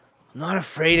moving. I'm not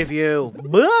afraid of you.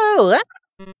 Boo!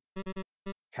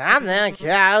 Calm down, kid.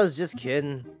 I was just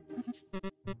kidding.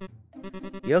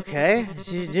 You okay?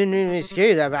 You didn't make me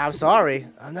scared. I'm sorry.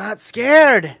 I'm not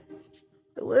scared.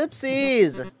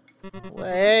 Ellipses.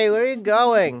 Hey, where are you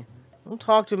going? Don't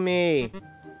talk to me.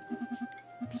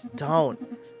 Just don't.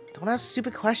 Don't ask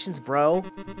stupid questions, bro.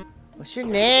 What's your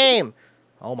name?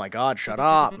 Oh my god, shut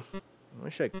up. I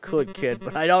wish I could, kid,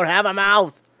 but I don't have a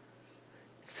mouth.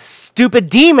 It's the stupid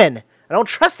demon. I don't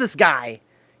trust this guy.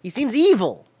 He seems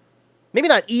evil. Maybe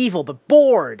not evil, but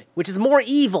bored, which is more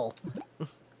evil.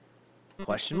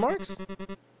 Question marks?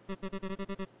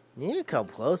 Yeah, come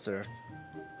closer.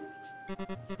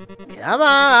 Come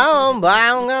on, I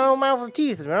don't got no mouth of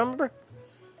teeth, remember?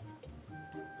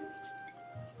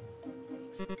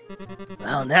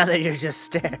 Well, now that you're just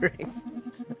staring.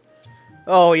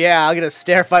 Oh yeah, I'm gonna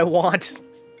stare if I want.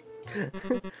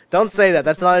 Don't say that,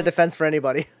 that's not a defense for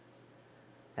anybody.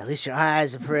 At least your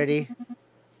eyes are pretty.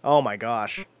 Oh my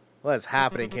gosh. What is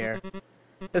happening here?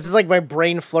 This is like my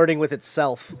brain flirting with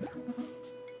itself.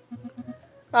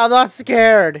 I'm not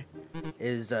scared.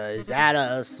 Is that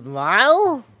a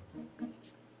smile?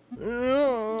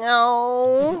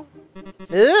 No.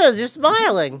 It is, you're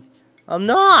smiling. I'm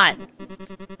not.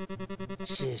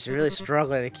 Jeez, you're really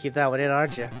struggling to keep that one in,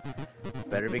 aren't you?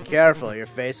 Better be careful, your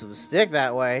face will stick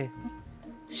that way.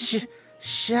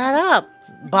 Shut up,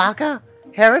 Baka,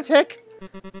 heretic.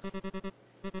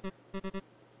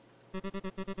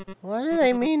 What do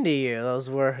they mean to you, those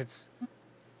words?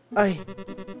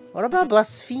 What about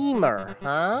blasphemer,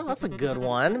 huh? That's a good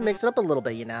one. Mix it up a little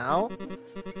bit, you know?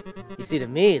 You see, to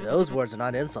me, those words are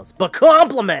not insults, but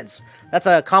compliments! That's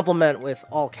a compliment with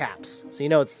all caps. So you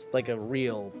know it's like a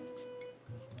real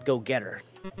go-getter.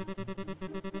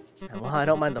 And while I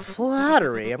don't mind the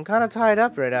flattery, I'm kind of tied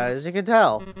up right now, as you can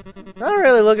tell. Not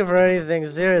really looking for anything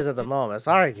serious at the moment.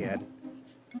 Sorry, kid.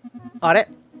 On it.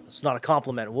 It's not a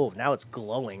compliment. Whoa, now it's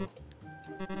glowing.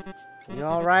 You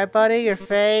alright, buddy? Your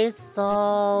face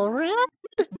all red?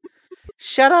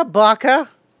 Shut up, Baka.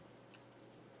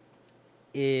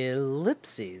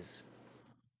 Ellipses.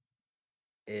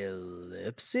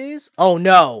 Ellipses? Oh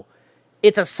no.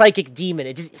 It's a psychic demon.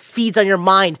 It just feeds on your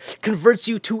mind, converts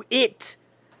you to it.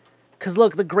 Cause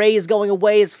look, the gray is going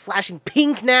away, it's flashing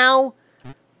pink now.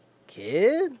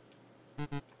 Kid?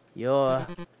 You're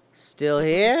still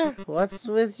here? What's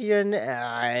with your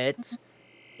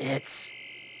it's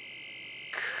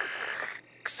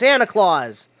Santa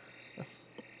Claus.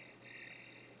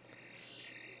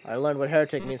 I learned what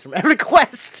heretic means from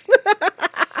EverQuest.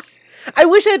 I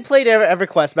wish I had played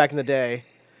EverQuest back in the day.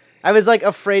 I was like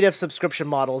afraid of subscription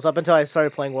models up until I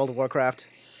started playing World of Warcraft.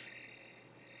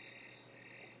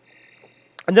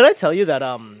 And did I tell you that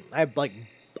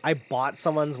I bought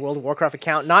someone's World of Warcraft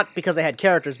account not because they had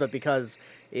characters, but because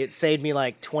it saved me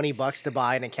like $20 to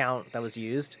buy an account that was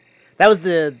used. That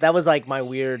was like my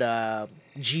weird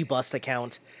G-Bust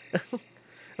account. I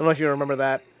don't know if you remember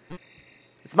that.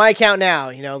 It's my account now,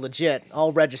 you know, legit,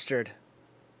 all registered.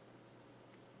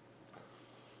 It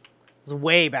was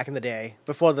way back in the day,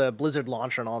 before the Blizzard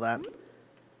launcher and all that.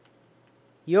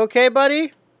 You okay,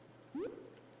 buddy?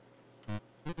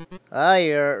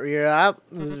 You're up.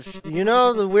 You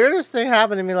know, the weirdest thing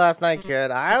happened to me last night,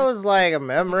 kid. I was like a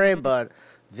memory, but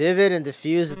vivid and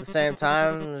diffused at the same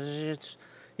time.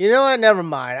 You know what? Never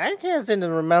mind. I can't seem to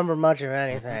remember much of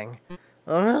anything.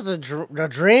 It's a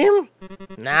dream?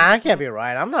 Nah, that can't be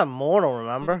right. I'm not mortal,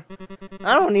 remember?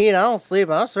 I don't eat, I don't sleep,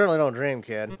 I certainly don't dream,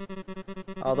 kid.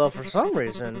 Although, for some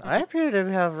reason, I appear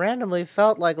to have randomly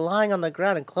felt like lying on the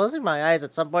ground and closing my eyes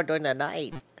at some point during the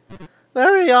night.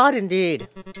 Very odd indeed.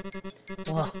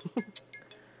 Well...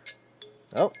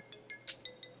 oh.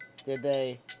 Did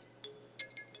they...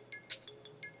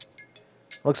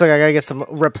 Looks like I gotta get some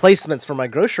replacements for my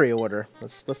grocery order.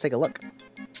 Let's take a look.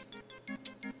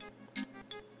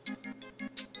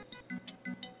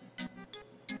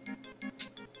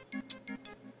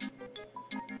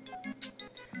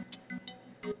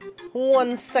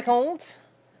 One second.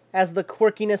 As the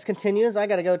quirkiness continues, I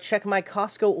gotta go check my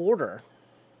Costco order.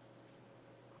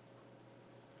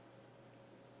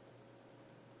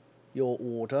 Your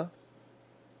order.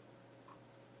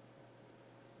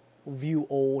 View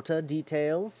order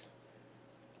details.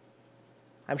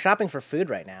 I'm shopping for food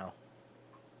right now.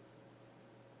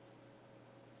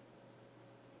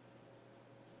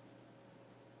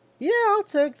 Yeah, I'll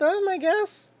take them, I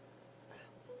guess.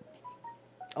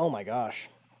 Oh my gosh.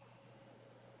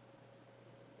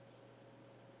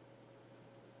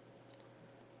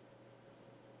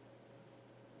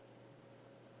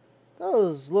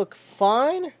 Those look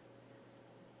fine.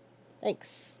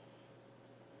 Thanks.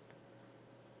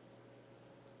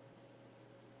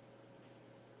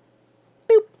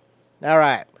 Boop. All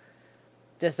right.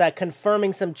 Just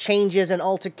confirming some changes and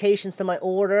altercations to my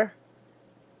order.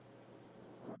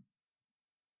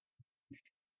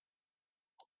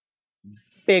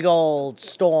 Big old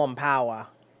storm power.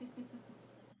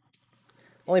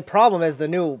 Only problem is the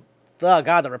new... oh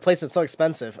god, the replacement's so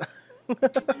expensive.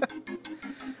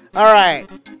 Alright.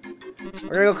 We're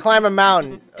gonna go climb a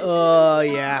mountain.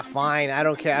 Yeah, fine. I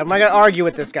don't care. I'm not gonna argue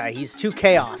with this guy. He's too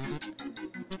chaos.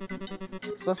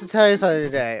 I'm supposed to tell you something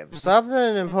today.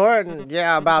 Something important.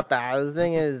 Yeah, about that. The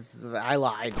thing is, I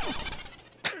lied.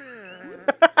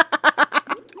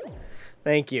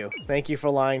 Thank you. Thank you for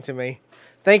lying to me.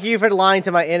 Thank you for lying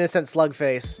to my innocent slug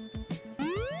face.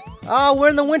 Oh, we're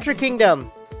in the Winter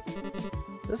Kingdom.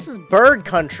 This is bird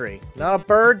country. Not a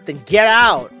bird? Then get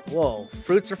out. Whoa,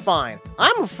 fruits are fine.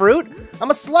 I'm a fruit. I'm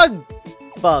a slug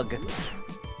bug.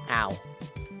 Ow.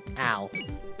 Ow.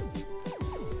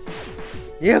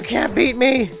 You can't beat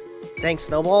me. Dang,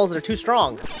 snowballs, they're too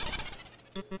strong.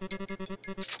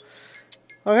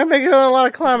 We're gonna be doing a lot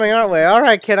of climbing, aren't we?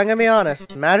 Alright, kid, I'm gonna be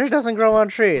honest. Magic doesn't grow on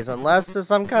trees, unless there's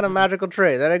some kind of magical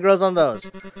tree. Then it grows on those.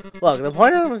 Look, the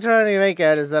point I'm trying to make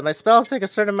it is that my spells take a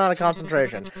certain amount of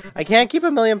concentration. I can't keep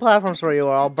a million platforms for you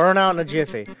or I'll burn out in a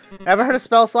jiffy. Ever heard of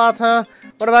spell slots, huh?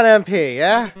 What about MP,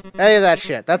 yeah? Any of that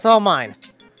shit. That's all mine.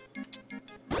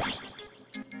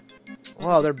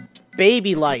 Whoa, they're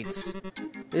baby lights.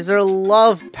 These are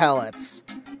love pellets.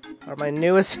 Are my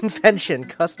newest invention,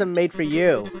 custom made for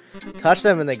you. Touch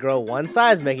them and they grow one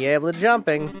size, making you able to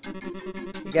jumping.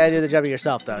 You gotta do the jumping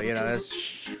yourself, though. You know,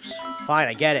 it's fine.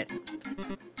 I get it.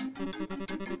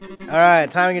 All right,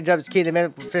 timing your jump is key to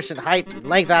efficient height and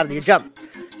length out of your jump.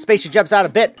 Space your jumps out a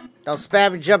bit. Don't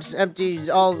spam your jumps empty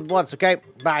all at once. Okay,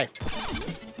 bye.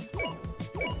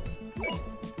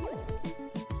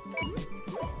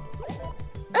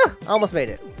 I almost made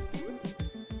it.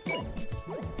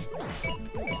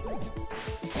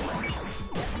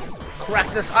 Crack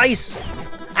this ice!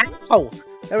 Ow!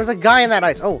 There was a guy in that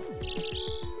ice. Oh.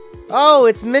 Oh,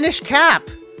 it's Minish Cap.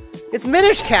 It's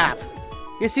Minish Cap.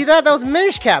 You see that? That was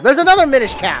Minish Cap. There's another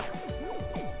Minish Cap.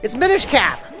 It's Minish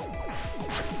Cap.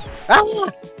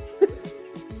 Ah!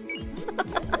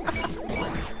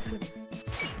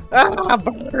 Ah,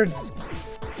 birds.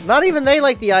 Not even they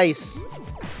like the ice.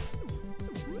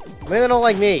 Maybe they don't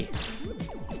like me.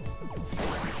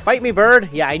 Fight me, bird.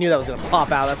 Yeah, I knew that was gonna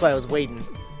pop out. That's why I was waiting.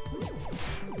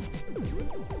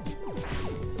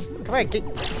 Come on,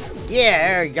 yeah,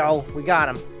 there you go. We got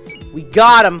him. We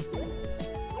got him.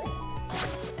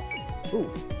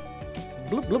 Ooh.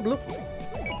 Bloop, bloop, bloop.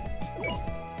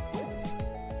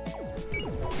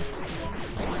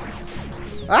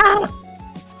 Ah!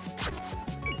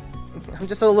 I'm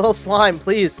just a little slime,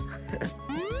 please.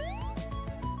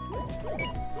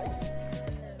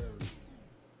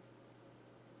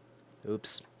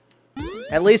 Oops.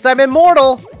 At least I'm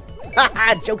immortal!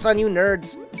 Haha, joke's on you,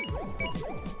 nerds.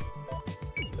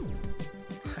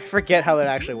 I forget how it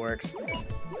actually works.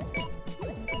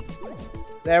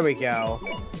 There we go.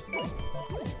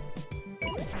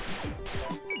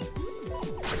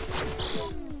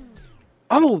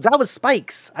 Oh, that was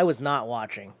spikes! I was not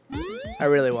watching. I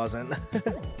really wasn't.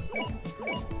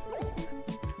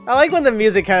 I like when the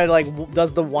music kind of like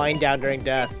does the wind down during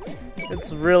death.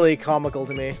 It's really comical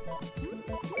to me.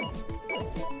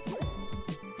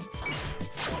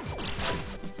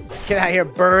 Get out of here,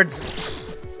 birds!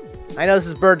 I know this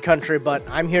is bird country, but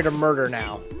I'm here to murder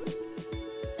now.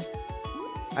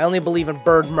 I only believe in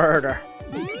bird murder.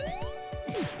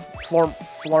 Florp,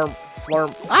 florp,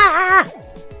 florp. Ah!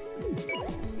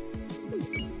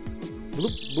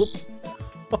 Bloop,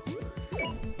 bloop.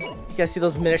 You guys see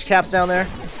those Minish Caps down there?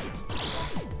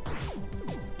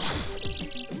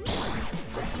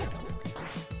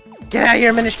 Get out of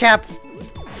here, Minish Cap!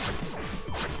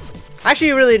 I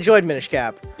actually really enjoyed Minish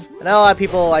Cap. I know a lot of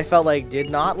people I felt like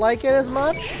did not like it as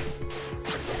much.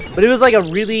 But it was like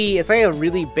it's like a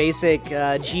really basic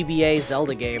GBA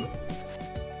Zelda game.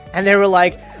 And they were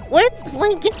like, where's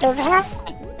Link get his hat?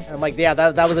 And I'm like, yeah,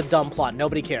 that was a dumb plot.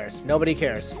 Nobody cares. Nobody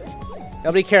cares.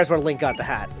 Nobody cares where Link got the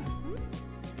hat.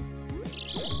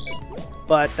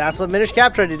 But that's what Minish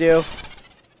Cap tried to do.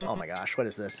 Oh my gosh, what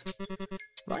is this?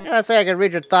 I'm not gonna say I can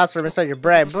read your thoughts from inside your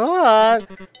brain, but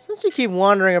since you keep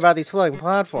wondering about these floating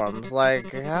platforms,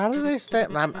 like, how do they stay?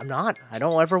 I'm not. I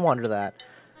don't ever wonder that.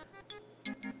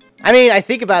 I mean, I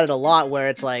think about it a lot where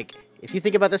it's like, if you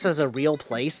think about this as a real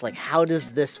place, like, how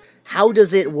does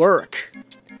it work?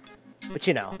 But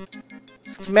you know,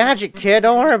 it's magic, kid.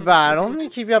 Don't worry about it. Don't let me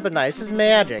keep you up at night. It's just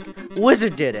magic.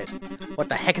 Wizard did it. What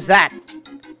the heck is that?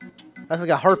 That's like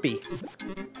a harpy.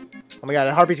 Oh my god,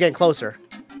 the harpy's getting closer.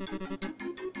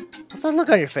 What's that look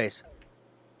on your face?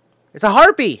 It's a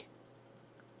harpy!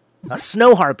 A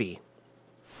snow harpy.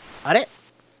 Got it?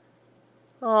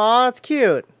 Aw, it's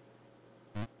cute.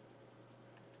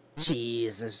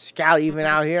 Jeez, there's a scout even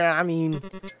out here. I mean,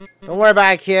 don't worry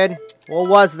about it, kid. What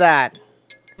was that?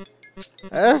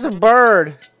 That's a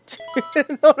bird. You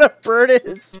know what a bird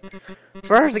is?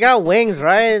 Birds got wings,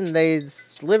 right? And they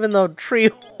live in the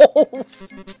tree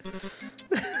holes.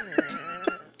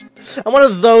 I'm one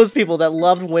of those people that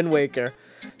loved Wind Waker.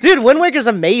 Dude, Wind Waker's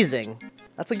amazing.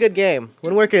 That's a good game.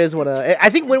 Wind Waker is I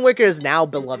think Wind Waker is now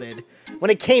beloved when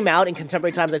it came out in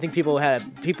contemporary times, I think people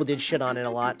did shit on it a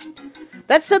lot.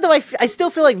 That said, though, I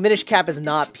still feel like Minish Cap is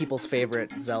not people's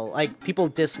favorite Zelda. Like, people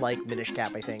dislike Minish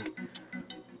Cap, I think.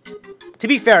 To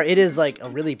be fair, it is, like, a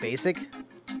really basic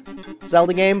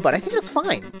Zelda game, but I think that's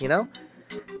fine, you know?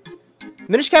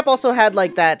 Minish Cap also had,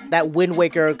 like, that Wind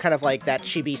Waker, kind of like that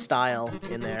chibi style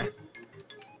in there.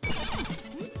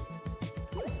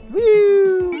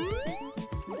 Woo!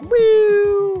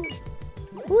 Woo!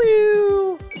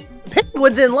 Woo!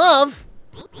 Penguins in love?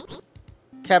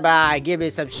 Come on, give me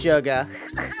some sugar.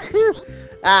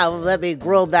 Let me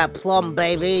groom that plum,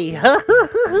 baby.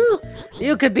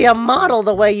 You could be a model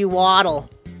the way you waddle.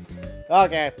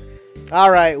 Okay.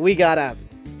 Alright, we gotta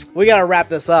wrap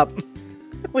this up.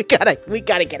 we gotta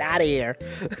get out of here.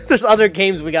 There's other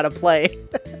games we gotta play.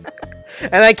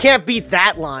 And I can't beat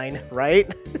that line, right?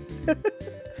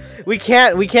 we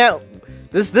can't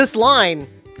this line.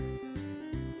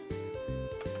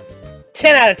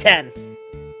 10 out of 10.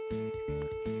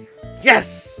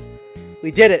 Yes! We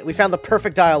did it. We found the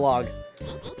perfect dialogue.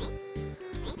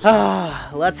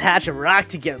 Let's hatch a rock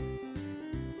together.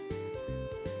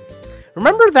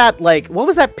 Remember that, like, what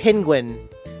was that Penguin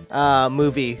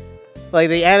movie? Like,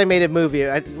 the animated movie.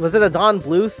 Was it a Don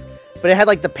Bluth? But it had,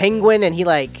 like, the penguin, and he,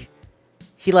 like...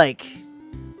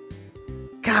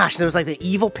 Gosh, there was, like, the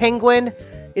evil penguin.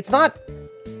 It's not...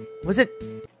 Was it...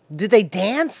 Did they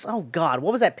dance? Oh, God.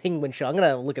 What was that penguin show? I'm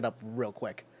gonna look it up real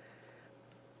quick.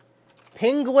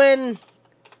 Penguin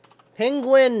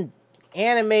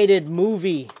animated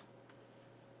movies.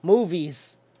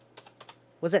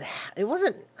 Was it? It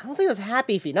wasn't. I don't think it was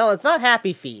Happy Feet. No, it's not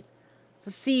Happy Feet. It's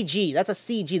a CG. That's a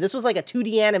CG. This was like a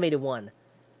 2D animated one.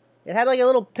 It had like a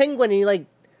little penguin, and he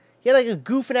had like a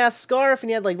goofing ass scarf, and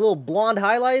he had like little blonde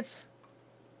highlights.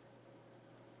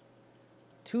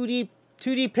 2D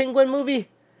penguin movie.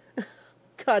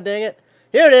 God dang it!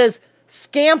 Here it is.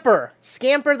 Scamper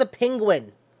the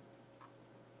penguin.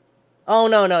 Oh,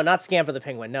 no, not Scamper the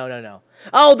Penguin. No.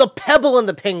 Oh, the Pebble and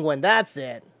the Penguin. That's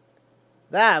it.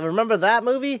 Remember that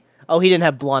movie? Oh, he didn't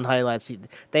have blonde highlights.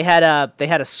 They had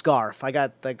a scarf. I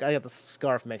got the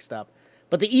scarf mixed up.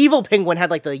 But the evil penguin had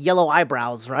like the yellow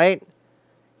eyebrows, right? You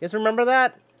guys remember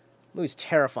that? The movie's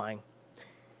terrifying.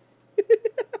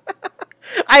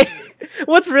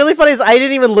 What's really funny is I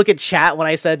didn't even look at chat when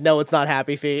I said no, it's not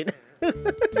Happy Feet.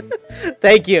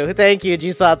 Thank you,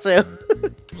 Jisatsu.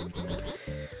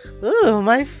 Ooh,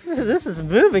 this is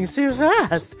moving too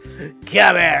fast.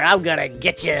 Come here, I'm gonna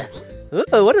get you.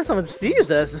 Ooh, what if someone sees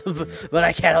us? But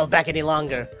I can't hold back any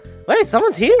longer. Wait,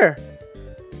 someone's here.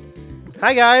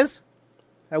 Hi, guys.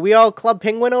 Are we all Club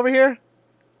Penguin over here?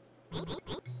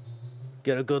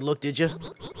 Get a good look, did you?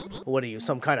 What are you,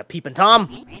 some kind of peeping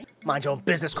Tom? Mind your own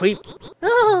business, creep.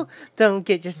 Oh, don't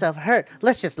get yourself hurt.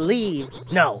 Let's just leave.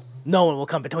 No one will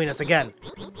come between us again.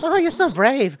 Oh, you're so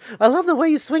brave. I love the way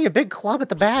you swing your big club at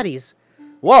the baddies.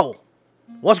 Whoa.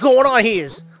 What's going on here?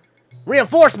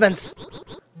 Reinforcements.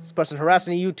 This person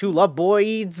harassing you two love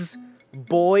boys.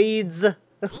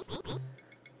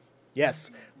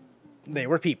 Yes, they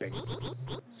were peeping.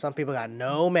 Some people got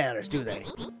no manners, do they?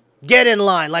 Get in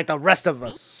line like the rest of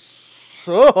us.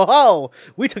 Oh,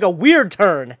 we took a weird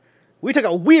turn. What are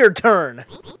you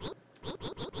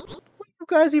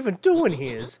guys even doing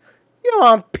here? You're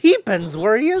on peepins,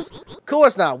 were yous? Of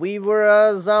course not. We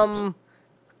were,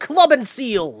 clubbing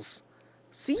seals.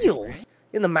 Seals?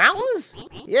 In the mountains?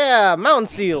 Yeah, mountain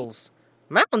seals.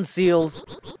 Mountain seals?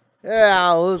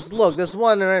 Yeah, look, this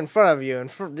one right in front of you.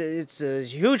 It's a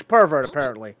huge pervert,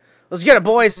 apparently. Let's get it,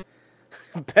 boys.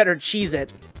 Better cheese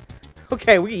it.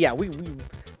 Okay, we out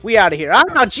of here. Oh,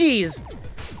 jeez.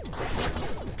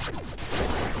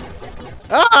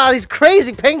 Ah, these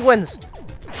crazy penguins.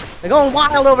 They're going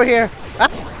wild over here. Ah.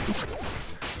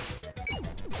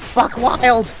 Fuck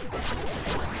wild.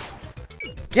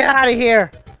 Get out of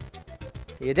here.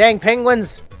 You dang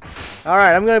penguins.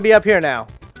 Alright, I'm gonna be up here now.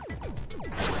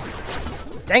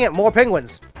 Dang it, more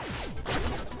penguins.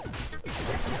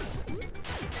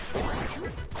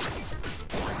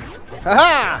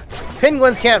 Haha!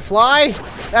 Penguins can't fly.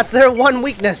 That's their one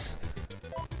weakness.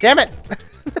 Damn it.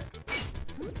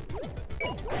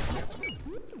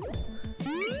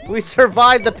 We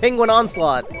survived the penguin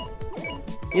onslaught.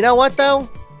 You know what, though?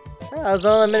 That was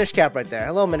a Minish Cap right there.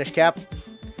 Hello, Minish Cap.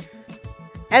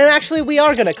 And actually, we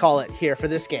are going to call it here for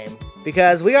this game.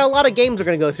 Because we got a lot of games we're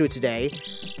going to go through today.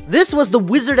 This was The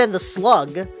Wizard and the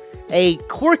Slug. A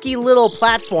quirky little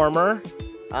platformer.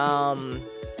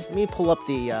 Let me pull up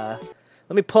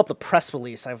the press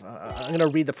release. I'm going to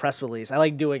read the press release. I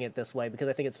like doing it this way because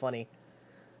I think it's funny.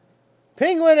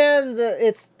 Penguin and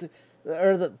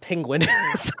the Penguin.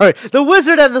 Sorry. The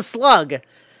Wizard and the Slug.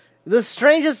 The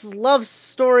strangest love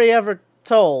story ever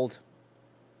told.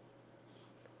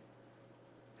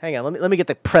 Hang on, let me get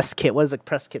the press kit. What does the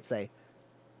press kit say?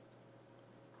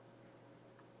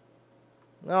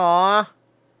 Aw.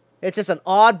 It's just an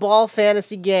oddball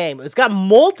fantasy game. It's got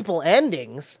multiple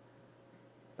endings.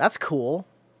 That's cool.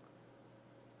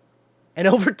 And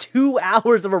over 2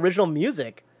 hours of original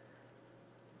music.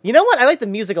 You know what? I like the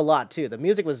music a lot, too. The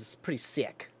music was pretty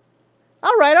sick.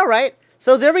 All right.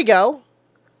 So there we go.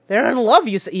 They're in love,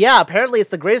 you say. Yeah, apparently it's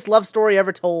the greatest love story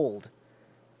ever told.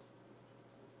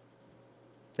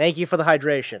 Thank you for the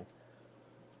hydration.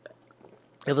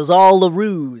 It was all a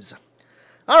ruse.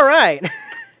 All right.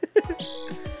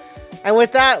 And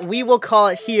with that, we will call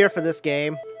it here for this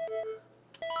game.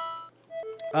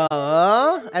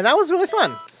 And that was really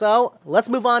fun. So let's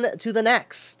move on to the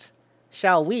next.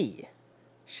 Shall we?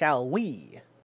 Shall we?